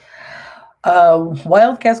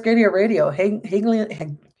 Wild Cascadia Radio,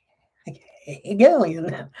 Hegelian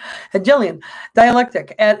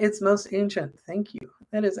dialectic at its most ancient. Thank you.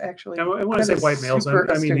 That is actually. And when I say white males,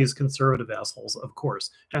 I mean these conservative assholes, of course,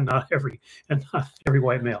 and not every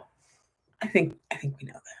white male. I think we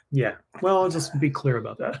know that. Yeah. Well, I'll just be clear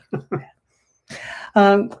about that.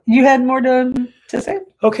 You had more to say?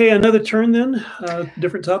 Okay, another turn then.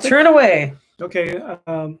 Different topic. Turn away. Okay.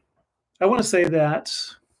 I want to say that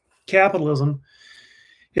capitalism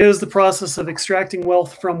is the process of extracting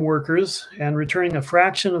wealth from workers and returning a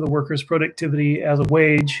fraction of the workers' productivity as a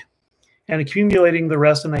wage and accumulating the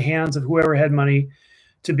rest in the hands of whoever had money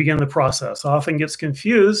to begin the process. Often gets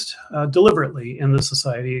confused deliberately in this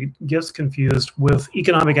society, gets confused with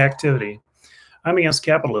economic activity. I'm against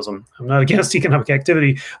capitalism. I'm not against economic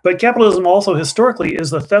activity, but capitalism also historically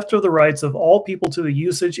is the theft of the rights of all people to the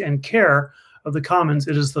usage and care of the commons.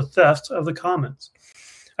 It is the theft of the commons.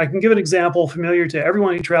 I can give an example familiar to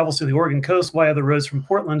everyone who travels to the Oregon coast via the roads from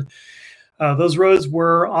Portland. Those roads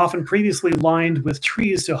were often previously lined with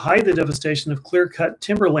trees to hide the devastation of clear-cut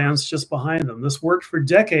timberlands just behind them. This worked for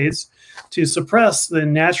decades to suppress the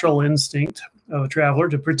natural instinct of a traveler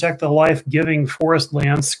to protect the life-giving forest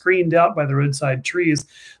land screened out by the roadside trees.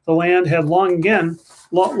 The land had long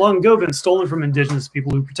ago been stolen from indigenous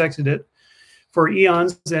people who protected it for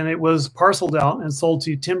eons, and it was parceled out and sold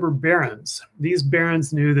to timber barons. These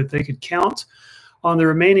barons knew that they could count on the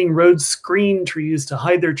remaining road screen trees to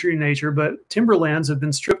hide their true nature, but timberlands have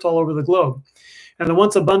been stripped all over the globe. And the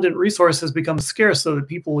once abundant resource has become scarce, so that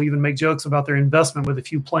people even make jokes about their investment with a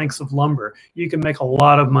few planks of lumber. You can make a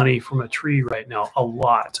lot of money from a tree right now, a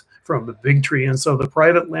lot from the big tree. And so the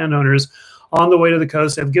private landowners on the way to the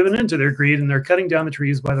coast have given in to their greed, and they're cutting down the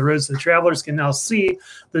trees by the roads so the travelers can now see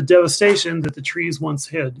the devastation that the trees once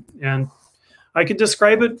hid. And I could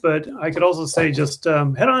describe it, but I could also say just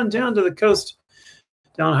head on down to the coast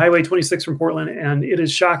down Highway 26 from Portland, and it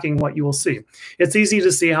is shocking what you will see. It's easy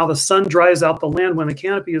to see how the sun dries out the land when the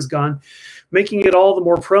canopy is gone, making it all the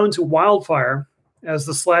more prone to wildfire as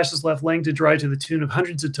the slash is left laying to dry to the tune of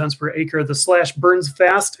hundreds of tons per acre. The slash burns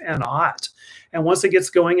fast and hot, and once it gets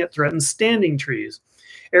going, it threatens standing trees.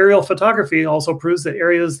 Aerial photography also proves that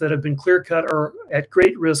areas that have been clear-cut are at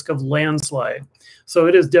great risk of landslide. So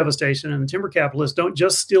it is devastation, and the timber capitalists don't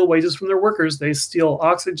just steal wages from their workers, they steal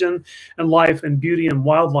oxygen and life and beauty and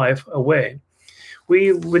wildlife away.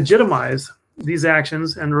 We legitimize these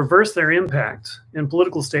actions and reverse their impact in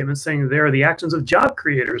political statements, saying they are the actions of job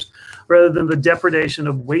creators rather than the depredation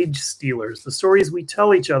of wage stealers. The stories we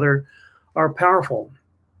tell each other are powerful.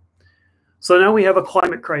 So now we have a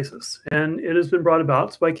climate crisis, and it has been brought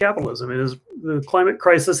about by capitalism. The climate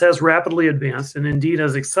crisis has rapidly advanced and indeed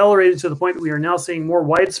has accelerated to the point that we are now seeing more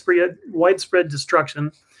widespread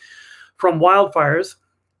destruction from wildfires,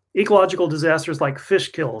 ecological disasters like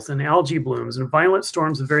fish kills and algae blooms and violent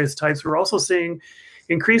storms of various types. We're also seeing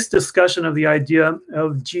increased discussion of the idea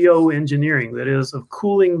of geoengineering, that is, of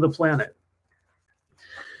cooling the planet.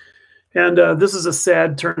 And this is a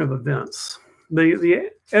sad turn of events. The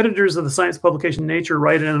editors of the science publication Nature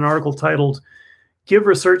write in an article titled "Give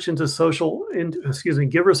research into solar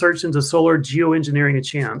geoengineering a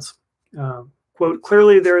chance." Quote,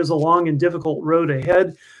 "Clearly there is a long and difficult road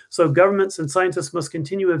ahead, so governments and scientists must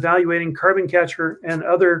continue evaluating carbon capture and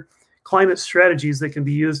other climate strategies that can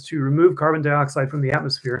be used to remove carbon dioxide from the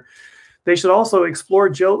atmosphere. They should also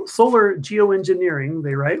explore solar geoengineering,"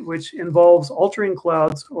 they write, "which involves altering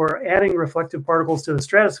clouds or adding reflective particles to the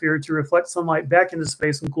stratosphere to reflect sunlight back into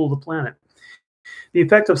space and cool the planet. The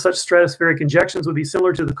effect of such stratospheric injections would be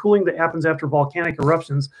similar to the cooling that happens after volcanic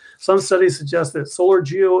eruptions. Some studies suggest that solar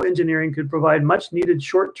geoengineering could provide much needed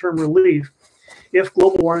short-term relief if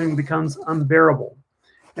global warming becomes unbearable."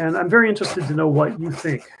 And I'm very interested to know what you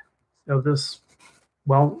think of this.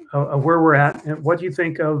 Well, where we're at, and what do you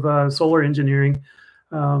think of solar engineering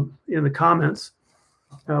in the comments?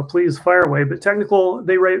 Please fire away. But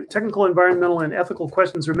they write, technical, environmental, and ethical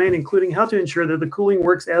questions remain, including how to ensure that the cooling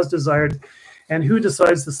works as desired, and who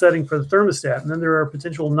decides the setting for the thermostat. And then there are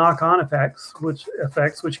potential knock-on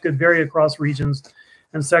effects which could vary across regions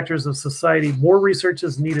and sectors of society. More research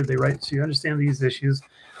is needed, they write, to understand these issues.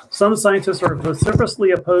 Some scientists are vociferously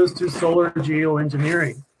opposed to solar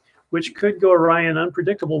geoengineering, which could go awry in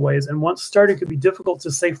unpredictable ways, and once started could be difficult to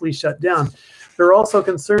safely shut down. There are also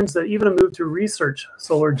concerns that even a move to research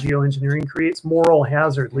solar geoengineering creates moral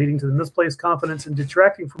hazard, leading to the misplaced confidence and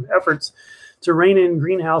detracting from efforts to rein in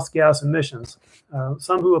greenhouse gas emissions.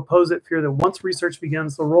 Some who oppose it fear that once research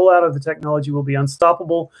begins, the rollout of the technology will be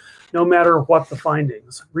unstoppable, no matter what the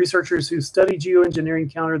findings. Researchers who study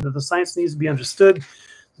geoengineering counter that the science needs to be understood.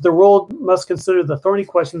 The world must consider the thorny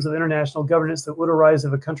questions of international governance that would arise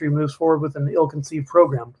if a country moves forward with an ill-conceived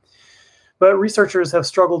program. But researchers have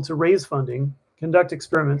struggled to raise funding, conduct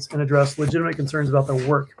experiments, and address legitimate concerns about their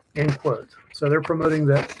work, end quote. So they're promoting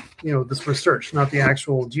that, this research, not the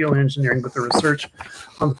actual geoengineering, but the research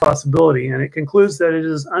on the possibility. And it concludes that it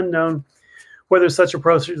is unknown whether such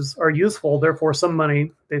approaches are useful. Therefore, some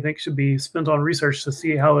money they think should be spent on research to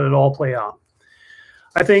see how it all play out.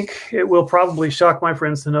 I think it will probably shock my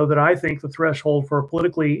friends to know that I think the threshold for a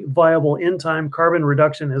politically viable in-time carbon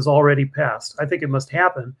reduction has already passed. I think it must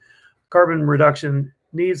happen. Carbon reduction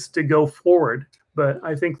needs to go forward, but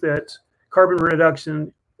I think that carbon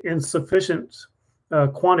reduction in sufficient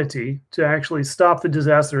quantity to actually stop the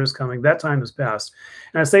disaster is coming. That time has passed.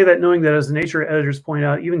 And I say that knowing that, as the Nature editors point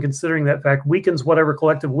out, even considering that fact weakens whatever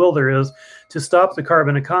collective will there is to stop the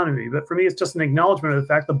carbon economy. But for me, it's just an acknowledgement of the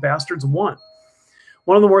fact the bastards won.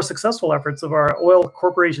 One of the more successful efforts of our oil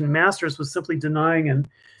corporation masters was simply denying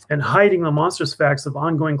and hiding the monstrous facts of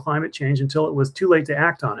ongoing climate change until it was too late to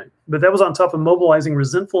act on it. But that was on top of mobilizing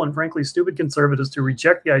resentful and frankly stupid conservatives to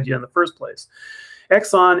reject the idea in the first place.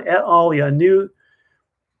 Exxon et al. Knew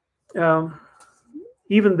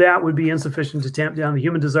even that would be insufficient to tamp down the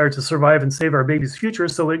human desire to survive and save our baby's future,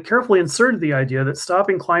 so it carefully inserted the idea that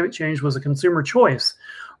stopping climate change was a consumer choice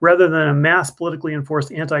rather than a mass politically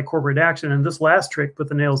enforced anti-corporate action, and this last trick put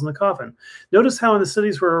the nails in the coffin. Notice how in the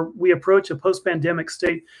cities where we approach a post-pandemic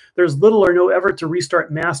state, there's little or no effort to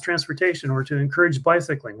restart mass transportation or to encourage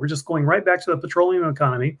bicycling. We're just going right back to the petroleum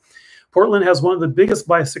economy. Portland has one of the biggest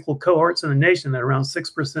bicycle cohorts in the nation at around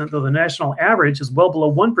 6%, though the national average is well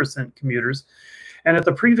below 1% commuters. And at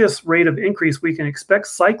the previous rate of increase, we can expect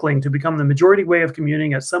cycling to become the majority way of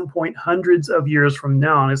commuting at some point hundreds of years from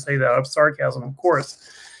now. And I say that out of sarcasm, of course.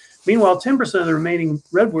 Meanwhile, 10% of the remaining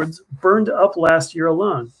redwoods burned up last year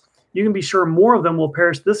alone. You can be sure more of them will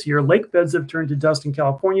perish this year. Lake beds have turned to dust in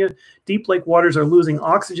California. Deep lake waters are losing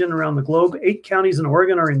oxygen around the globe. 8 counties in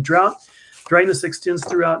Oregon are in drought. Dryness extends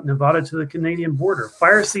throughout Nevada to the Canadian border.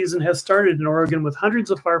 Fire season has started in Oregon with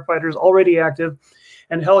hundreds of firefighters already active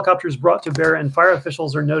and helicopters brought to bear, and fire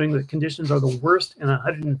officials are noting that conditions are the worst in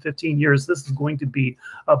 115 years. This is going to be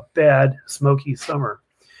a bad, smoky summer.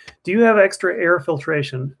 Do you have extra air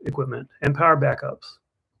filtration equipment and power backups?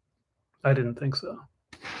 I didn't think so.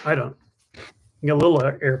 I don't. You get a little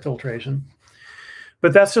air filtration.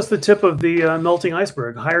 But that's just the tip of the melting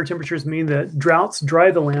iceberg. Higher temperatures mean that droughts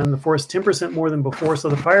dry the land, the forest 10% more than before, so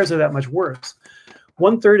the fires are that much worse.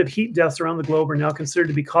 1/3 of heat deaths around the globe are now considered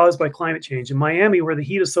to be caused by climate change. In Miami, where the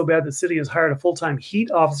heat is so bad, the city has hired a full-time heat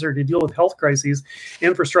officer to deal with health crises,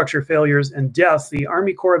 infrastructure failures, and deaths. The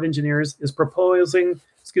Army Corps of Engineers is proposing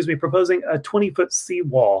a 20-foot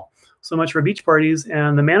seawall. So much for beach parties.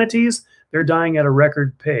 And the manatees, they're dying at a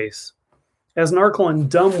record pace. As an article in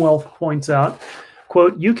Dumbwealth points out,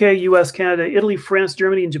 quote, UK, US, Canada, Italy, France,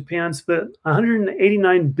 Germany, and Japan spent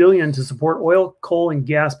 $189 billion to support oil, coal, and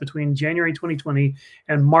gas between January 2020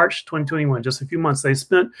 and March 2021. Just a few months. They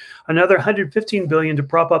spent another $115 billion to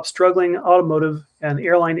prop up struggling automotive and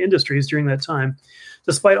airline industries during that time.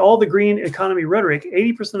 Despite all the green economy rhetoric,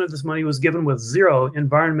 80% of this money was given with zero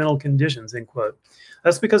environmental conditions, end quote.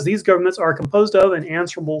 That's because these governments are composed of and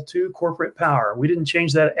answerable to corporate power. We didn't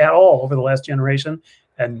change that at all over the last generation,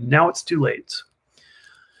 and now it's too late.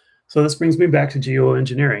 So this brings me back to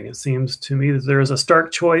geoengineering. It seems to me that there is a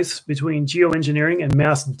stark choice between geoengineering and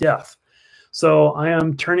mass death. So I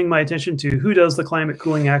am turning my attention to who does the climate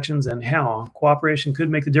cooling actions and how. Cooperation could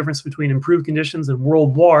make the difference between improved conditions and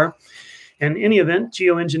world war. In any event,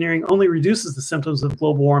 geoengineering only reduces the symptoms of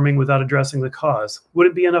global warming without addressing the cause. Would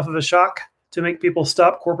it be enough of a shock to make people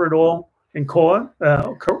stop corporate oil and coal,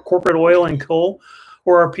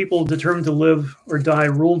 or are people determined to live or die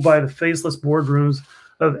ruled by the faceless boardrooms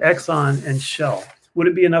of Exxon and Shell? Would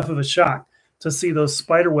it be enough of a shock to see those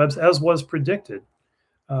spider webs, as was predicted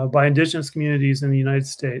by indigenous communities in the United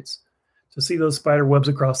States, to see those spider webs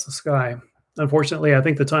across the sky? Unfortunately, I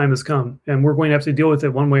think the time has come, and we're going to have to deal with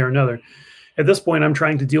it one way or another. At this point, I'm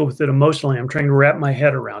trying to deal with it emotionally. I'm trying to wrap my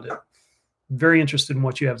head around it. Very interested in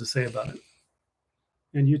what you have to say about it.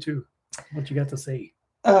 And you too, what you got to say.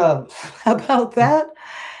 About that?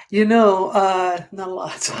 Not a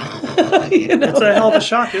lot. It's a hell of a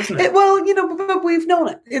shock, isn't it? But we've known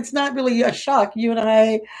it. It's not really a shock. You and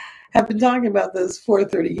I have been talking about this for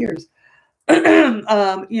 30 years. And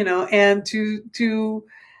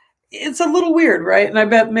it's a little weird, right? And I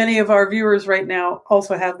bet many of our viewers right now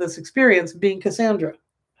also have this experience being Cassandra.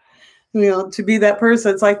 To be that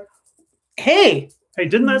person. It's like, hey,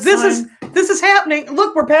 didn't that this is happening.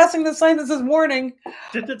 Look, we're passing the sign that says warning.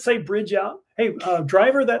 Didn't it say bridge out? Hey,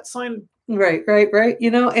 driver, that sign. Right.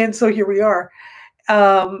 And so here we are.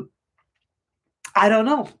 I don't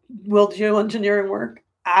know. Will geoengineering work?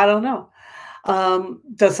 I don't know.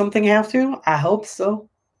 Does something have to? I hope so.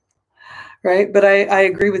 Right. But I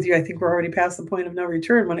agree with you. I think we're already past the point of no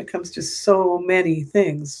return when it comes to so many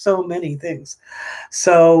things. So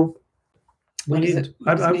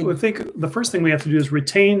I would think the first thing we have to do is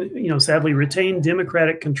retain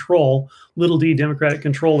democratic control, little d democratic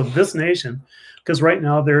control of this nation, because right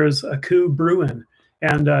now there is a coup brewing.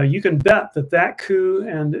 And you can bet that coup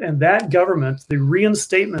and that government, the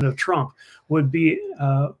reinstatement of Trump, would be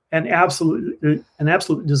an absolute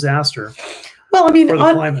disaster. Well, I mean, for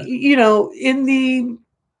the climate. In the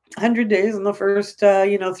 100 days, in the first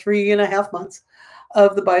 3.5 months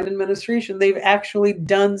of the Biden administration, they've actually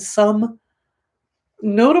done some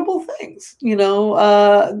notable things,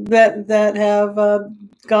 that have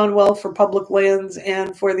gone well for public lands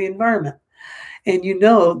and for the environment. And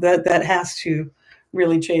that has to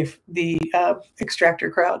really chafe the extractor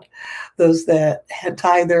crowd, those that had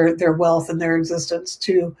tied their wealth and their existence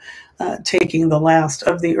to taking the last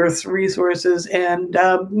of the Earth's resources and,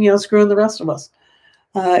 screwing the rest of us.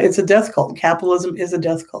 It's a death cult. Capitalism is a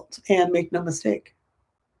death cult, and make no mistake.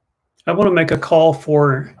 I want to make a call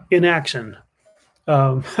for inaction.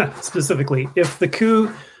 Specifically, if the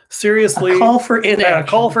coup seriously... A call for inaction.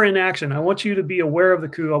 Call for inaction. I want you to be aware of the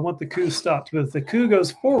coup. I want the coup stopped. But if the coup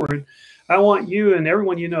goes forward, I want you and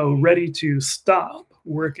everyone ready to stop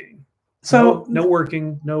working. So no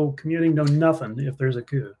working, no commuting, no nothing if there's a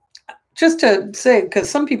coup. Just to say, because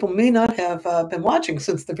some people may not have been watching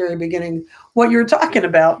since the very beginning, what you're talking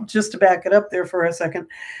about, just to back it up there for a second,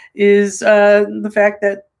 is the fact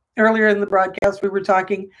that earlier in the broadcast we were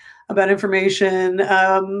talking about information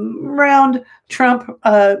around Trump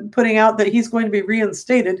putting out that he's going to be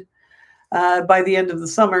reinstated by the end of the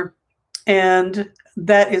summer. And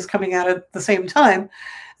that is coming out at the same time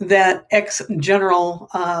that ex-General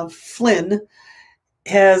Flynn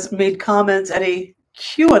has made comments at a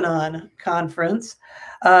QAnon conference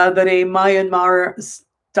that a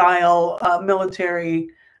Myanmar-style military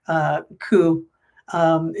coup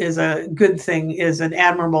is a good thing, is an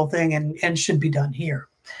admirable thing, and should be done here.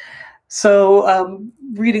 So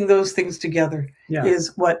reading those things together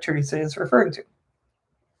is what Theresa is referring to.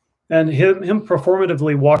 And him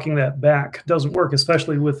performatively walking that back doesn't work,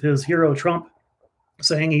 especially with his hero Trump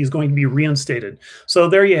saying he's going to be reinstated. So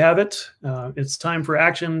there you have it. It's time for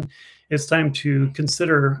action. It's time to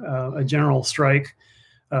consider a general strike,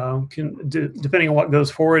 depending on what goes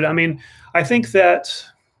forward. I mean, I think that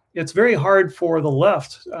it's very hard for the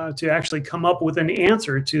left to actually come up with an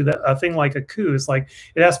answer to a thing like a coup. It's like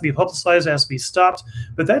it has to be publicized, it has to be stopped,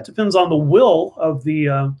 but that depends on the will of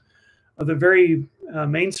the very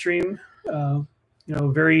mainstream.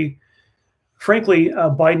 Very frankly,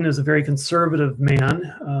 Biden is a very conservative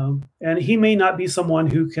man, and he may not be someone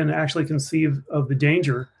who can actually conceive of the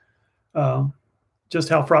danger, just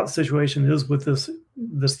how fraught the situation is with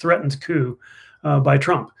this threatened coup by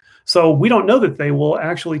Trump. So we don't know that they will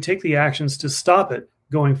actually take the actions to stop it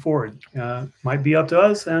going forward. Might be up to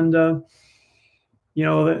us. And,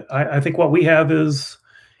 I think what we have is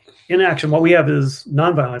inaction. What we have is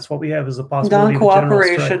nonviolence. What we have is a possibility of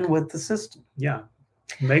non-cooperation with the system. Yeah.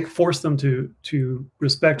 Force them to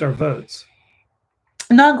respect our votes.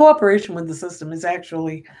 Non-cooperation with the system is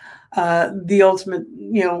actually the ultimate,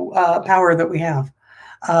 power that we have.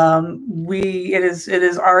 It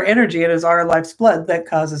is our energy, it is our life's blood that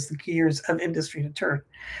causes the gears of industry to turn.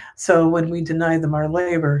 So when we deny them our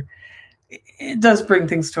labor, it does bring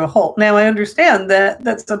things to a halt. Now, I understand that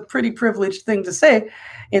that's a pretty privileged thing to say,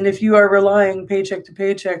 and if you are relying paycheck to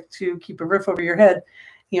paycheck to keep a roof over your head,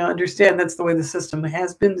 understand that's the way the system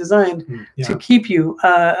has been designed to keep you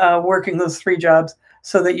working those 3 jobs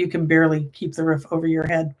so that you can barely keep the roof over your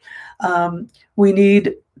head. We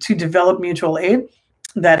need to develop mutual aid.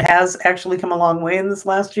 That has actually come a long way in this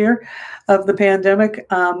last year of the pandemic.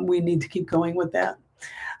 We need to keep going with that.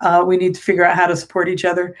 We need to figure out how to support each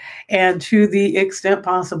other. And to the extent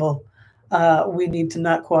possible, we need to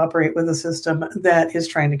not cooperate with a system that is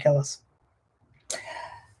trying to kill us.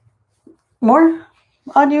 More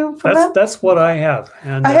on you for that? That's what I have.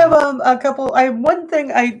 And I have a couple. I have one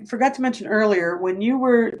thing I forgot to mention earlier when you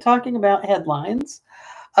were talking about headlines.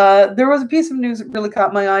 There was a piece of news that really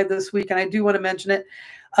caught my eye this week, and I do want to mention it.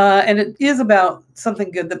 And it is about something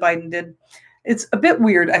good that Biden did. It's a bit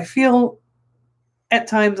weird. I feel at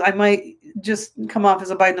times I might just come off as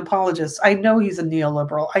a Biden apologist. I know he's a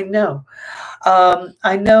neoliberal. I know.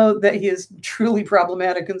 I know that he is truly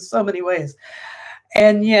problematic in so many ways.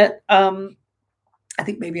 And yet, I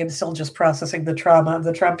think maybe I'm still just processing the trauma of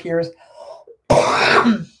the Trump years.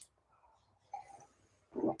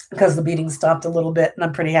 Because the beating stopped a little bit, and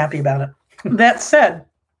I'm pretty happy about it. That said,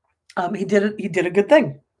 he did a good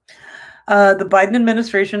thing. The Biden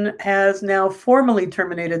administration has now formally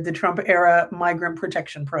terminated the Trump-era migrant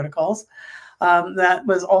protection protocols. That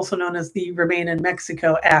was also known as the Remain in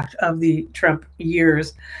Mexico Act of the Trump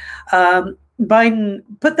years. Biden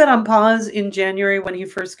put that on pause in January when he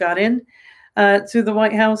first got in to the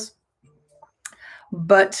White House.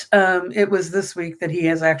 But it was this week that he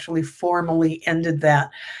has actually formally ended that.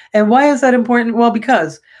 And why is that important? Well,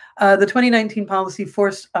 because the 2019 policy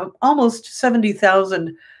forced almost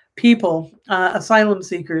 70,000 people, asylum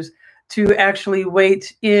seekers, to actually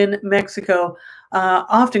wait in Mexico,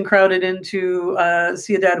 often crowded into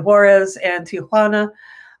Ciudad Juarez and Tijuana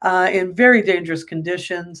in very dangerous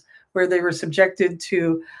conditions where they were subjected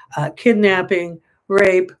to kidnapping,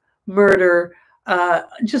 rape, murder,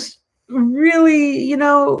 just really,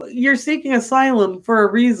 you're seeking asylum for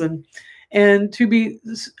a reason, and to be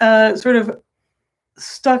sort of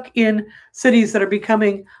stuck in cities that are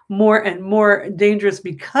becoming more and more dangerous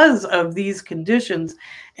because of these conditions,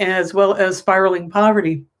 as well as spiraling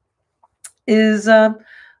poverty, is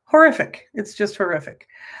horrific. It's just horrific.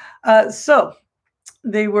 So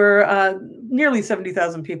they were nearly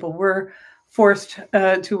 70,000 people were forced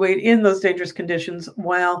to wait in those dangerous conditions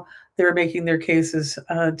while they were making their cases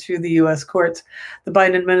to the U.S. courts. The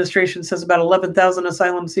Biden administration says about 11,000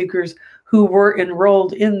 asylum seekers who were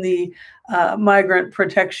enrolled in the migrant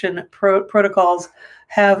protection protocols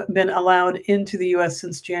have been allowed into the U.S.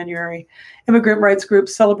 since January. Immigrant rights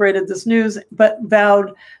groups celebrated this news, but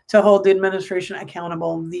vowed to hold the administration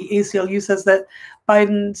accountable. The ACLU says that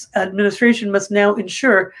Biden's administration must now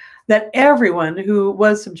ensure that everyone who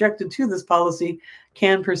was subjected to this policy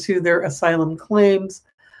can pursue their asylum claims.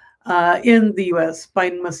 in the U.S.,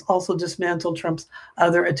 Biden must also dismantle Trump's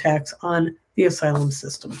other attacks on the asylum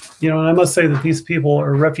system. And I must say that these people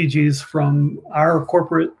are refugees from our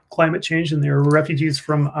corporate climate change, and they're refugees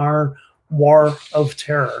from our war of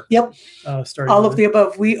terror. Yep. All of the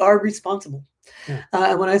above. We are responsible. Yeah.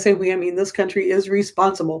 And when I say we, I mean this country is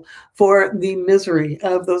responsible for the misery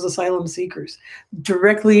of those asylum seekers,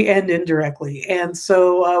 directly and indirectly. And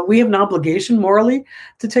so we have an obligation morally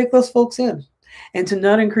to take those folks in and to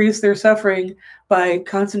not increase their suffering by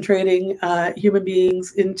concentrating human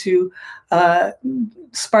beings into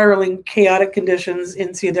spiraling chaotic conditions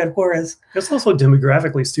in Ciudad Juarez. It's also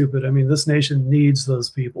demographically stupid. I mean, this nation needs those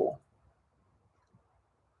people.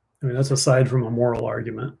 I mean, that's aside from a moral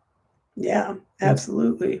argument. Yeah,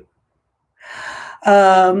 absolutely.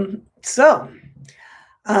 Goodness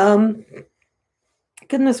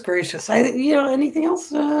gracious. Anything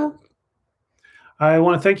else? I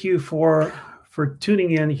want to thank you for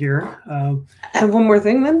tuning in here. I have one more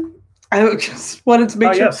thing then. I just wanted to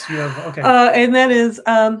make sure. Yes, you have. Okay. And that is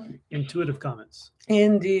intuitive comments.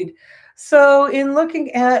 Indeed. So in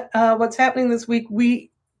looking at what's happening this week,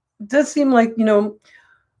 does seem like,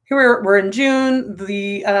 here we're in June,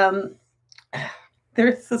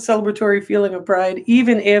 there's the celebratory feeling of pride,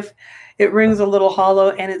 even if it rings a little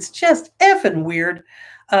hollow, and it's just effing weird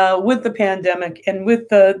with the pandemic and with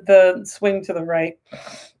the swing to the right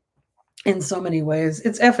in so many ways.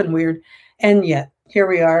 It's effing weird. And yet here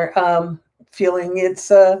we are feeling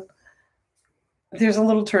there's a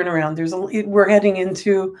little turnaround. We're heading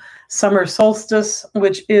into summer solstice,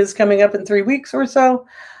 which is coming up in 3 weeks or so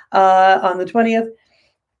on the 20th.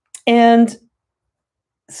 And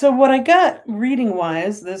so what I got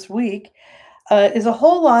reading-wise this week is a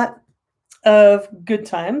whole lot of good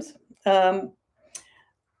times. I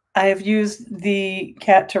have used the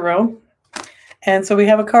Cat Tarot. And so we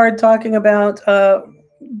have a card talking about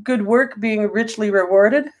good work being richly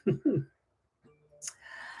rewarded.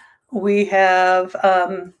 We have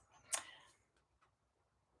a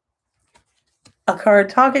card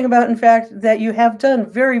talking about, in fact, that you have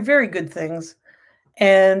done very, very good things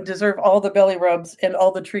and deserve all the belly rubs and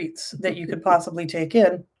all the treats that you could possibly take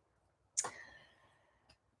in.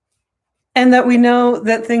 And that we know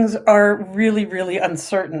that things are really, really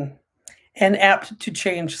uncertain and apt to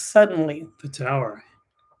change suddenly. The Tower.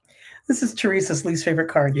 This is Theresa's least favorite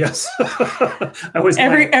card. Yes. I was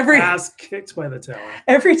every ass kicked by the Tower.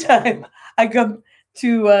 Every time I go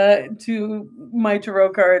to my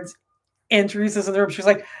tarot cards and Theresa's in the room, she's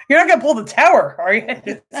like, "You're not gonna pull the Tower, are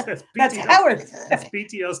you?" That's Howard. That's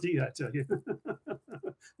PTSD, I tell you.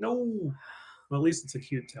 No. Well, at least it's a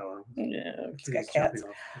cute tower. Yeah, it's got cats.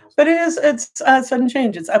 But it's sudden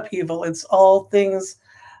change. It's upheaval. It's all things,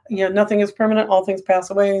 nothing is permanent. All things pass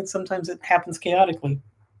away. And sometimes it happens chaotically.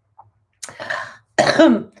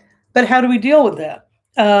 But how do we deal with that?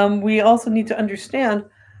 We also need to understand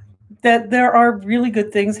that there are really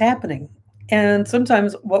good things happening. And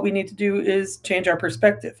sometimes what we need to do is change our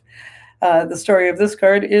perspective. The story of this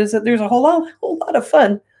card is that there's a whole lot of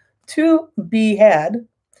fun to be had,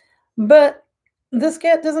 but this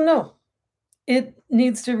cat doesn't know. It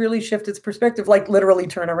needs to really shift its perspective, like literally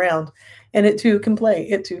turn around, and it too can play.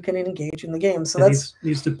 It too can engage in the game. So that's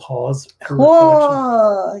needs to pause for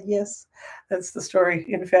reflection. Yes, that's the story,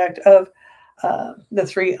 in fact, of the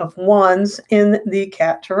Three of Wands in the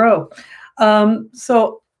Cat Tarot.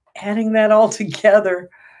 So adding that all together,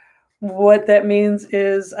 what that means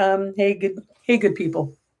is, hey, good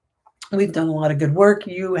people, we've done a lot of good work.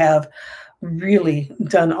 You have really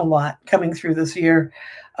done a lot coming through this year.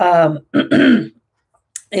 It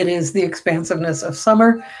is the expansiveness of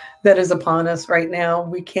summer that is upon us right now.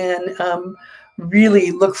 We can really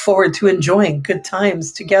look forward to enjoying good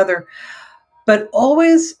times together, but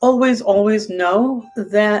always, always, always know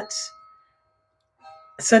that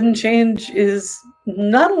sudden change is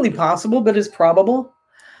not only possible, but is probable.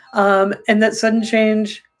 And that sudden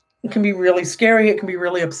change can be really scary. It can be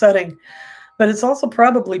really upsetting. But it's also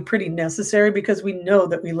probably pretty necessary because we know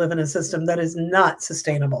that we live in a system that is not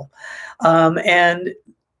sustainable. And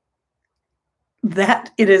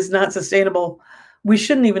that it is not sustainable, we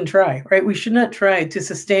shouldn't even try, right? We should not try to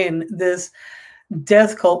sustain this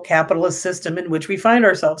death cult capitalist system in which we find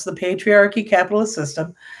ourselves. The patriarchy capitalist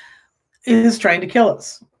system is trying to kill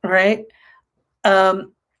us, right?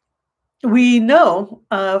 We know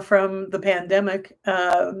from the pandemic,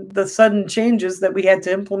 the sudden changes that we had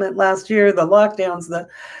to implement last year, the lockdowns, the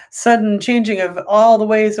sudden changing of all the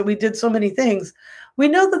ways that we did so many things. We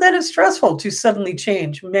know that that is stressful to suddenly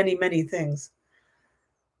change many, many things.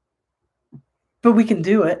 But we can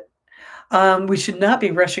do it. We should not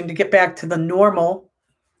be rushing to get back to the normal.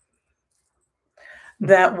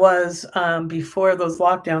 that was before those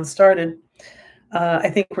lockdowns started, I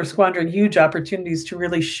think we're squandering huge opportunities to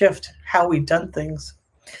really shift how we've done things.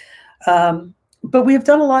 But we have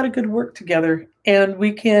done a lot of good work together, and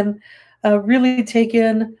we can really take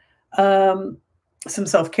in some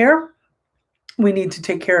self-care. We need to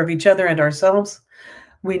take care of each other and ourselves.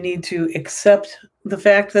 We need to accept the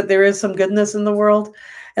fact that there is some goodness in the world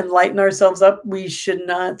and lighten ourselves up. We should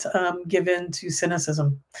not give in to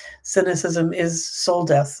cynicism. Cynicism is soul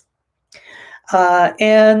death.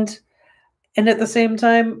 And at the same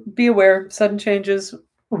time, be aware, sudden changes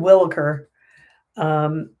will occur.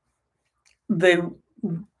 They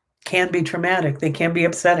can be traumatic. They can be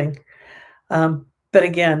upsetting. But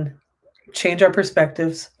again, change our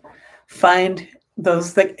perspectives. Find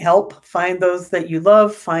those that help. Find those that you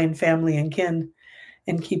love. Find family and kin.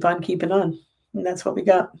 And keep on keeping on. And that's what we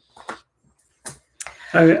got.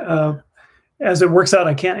 As it works out,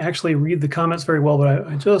 I can't actually read the comments very well, but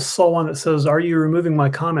I just saw one that says, "Are you removing my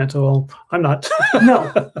comment?" Well, I'm not.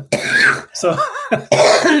 No. So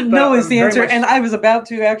no is the answer. And I was about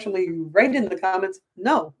to actually write in the comments,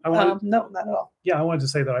 no. No, not at all. Yeah, I wanted to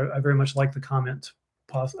say that I very much like the comment.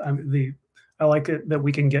 I like it that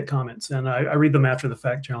we can get comments, and I read them after the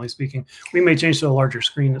fact, generally speaking. We may change to a larger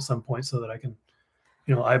screen at some point so that I can,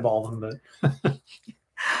 eyeball them, but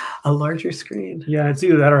a larger screen. Yeah, it's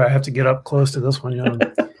either that or I have to get up close to this one.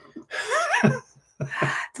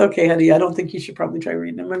 It's okay, honey. I don't think you should probably try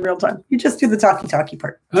reading them in real time. You just do the talkie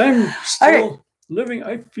part. I'm still living.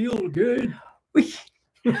 I feel good. We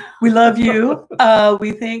love you.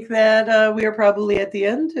 We think that we are probably at the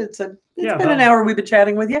end. It's been an hour we've been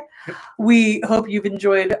chatting with you. Yep. We hope you've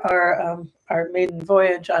enjoyed our maiden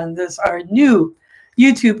voyage on our new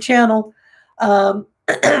YouTube channel.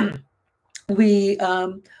 We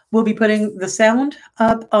will be putting the sound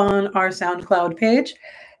up on our SoundCloud page.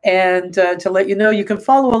 And to let you know, you can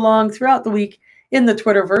follow along throughout the week in the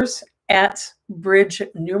Twitterverse at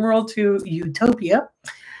bridge2 Utopia.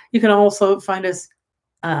 You can also find us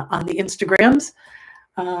on the Instagrams.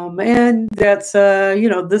 And that's,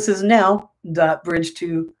 this is now .bridge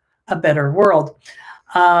to a better world.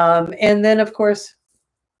 And then, of course,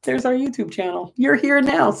 there's our YouTube channel. You're here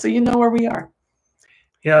now, so you know where we are.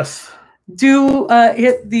 Yes. Do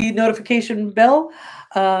hit the notification bell.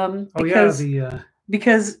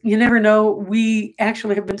 Because you never know. We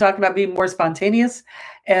actually have been talking about being more spontaneous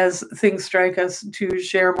as things strike us to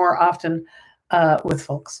share more often with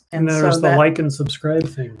folks. And there's the like and subscribe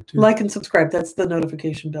thing too. Like and subscribe. That's the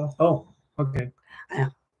notification bell. Oh, okay. Yeah.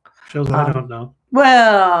 Shows that I don't know.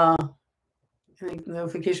 Well, I think the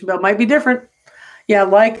notification bell might be different. Yeah,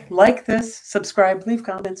 like this, subscribe, leave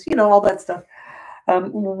comments, all that stuff.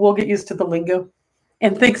 We'll get used to the lingo.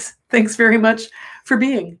 And thanks very much for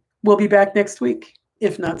being. We'll be back next week,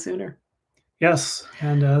 if not sooner. Yes,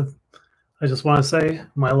 and I just want to say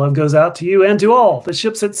my love goes out to you and to all the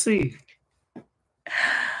ships at sea.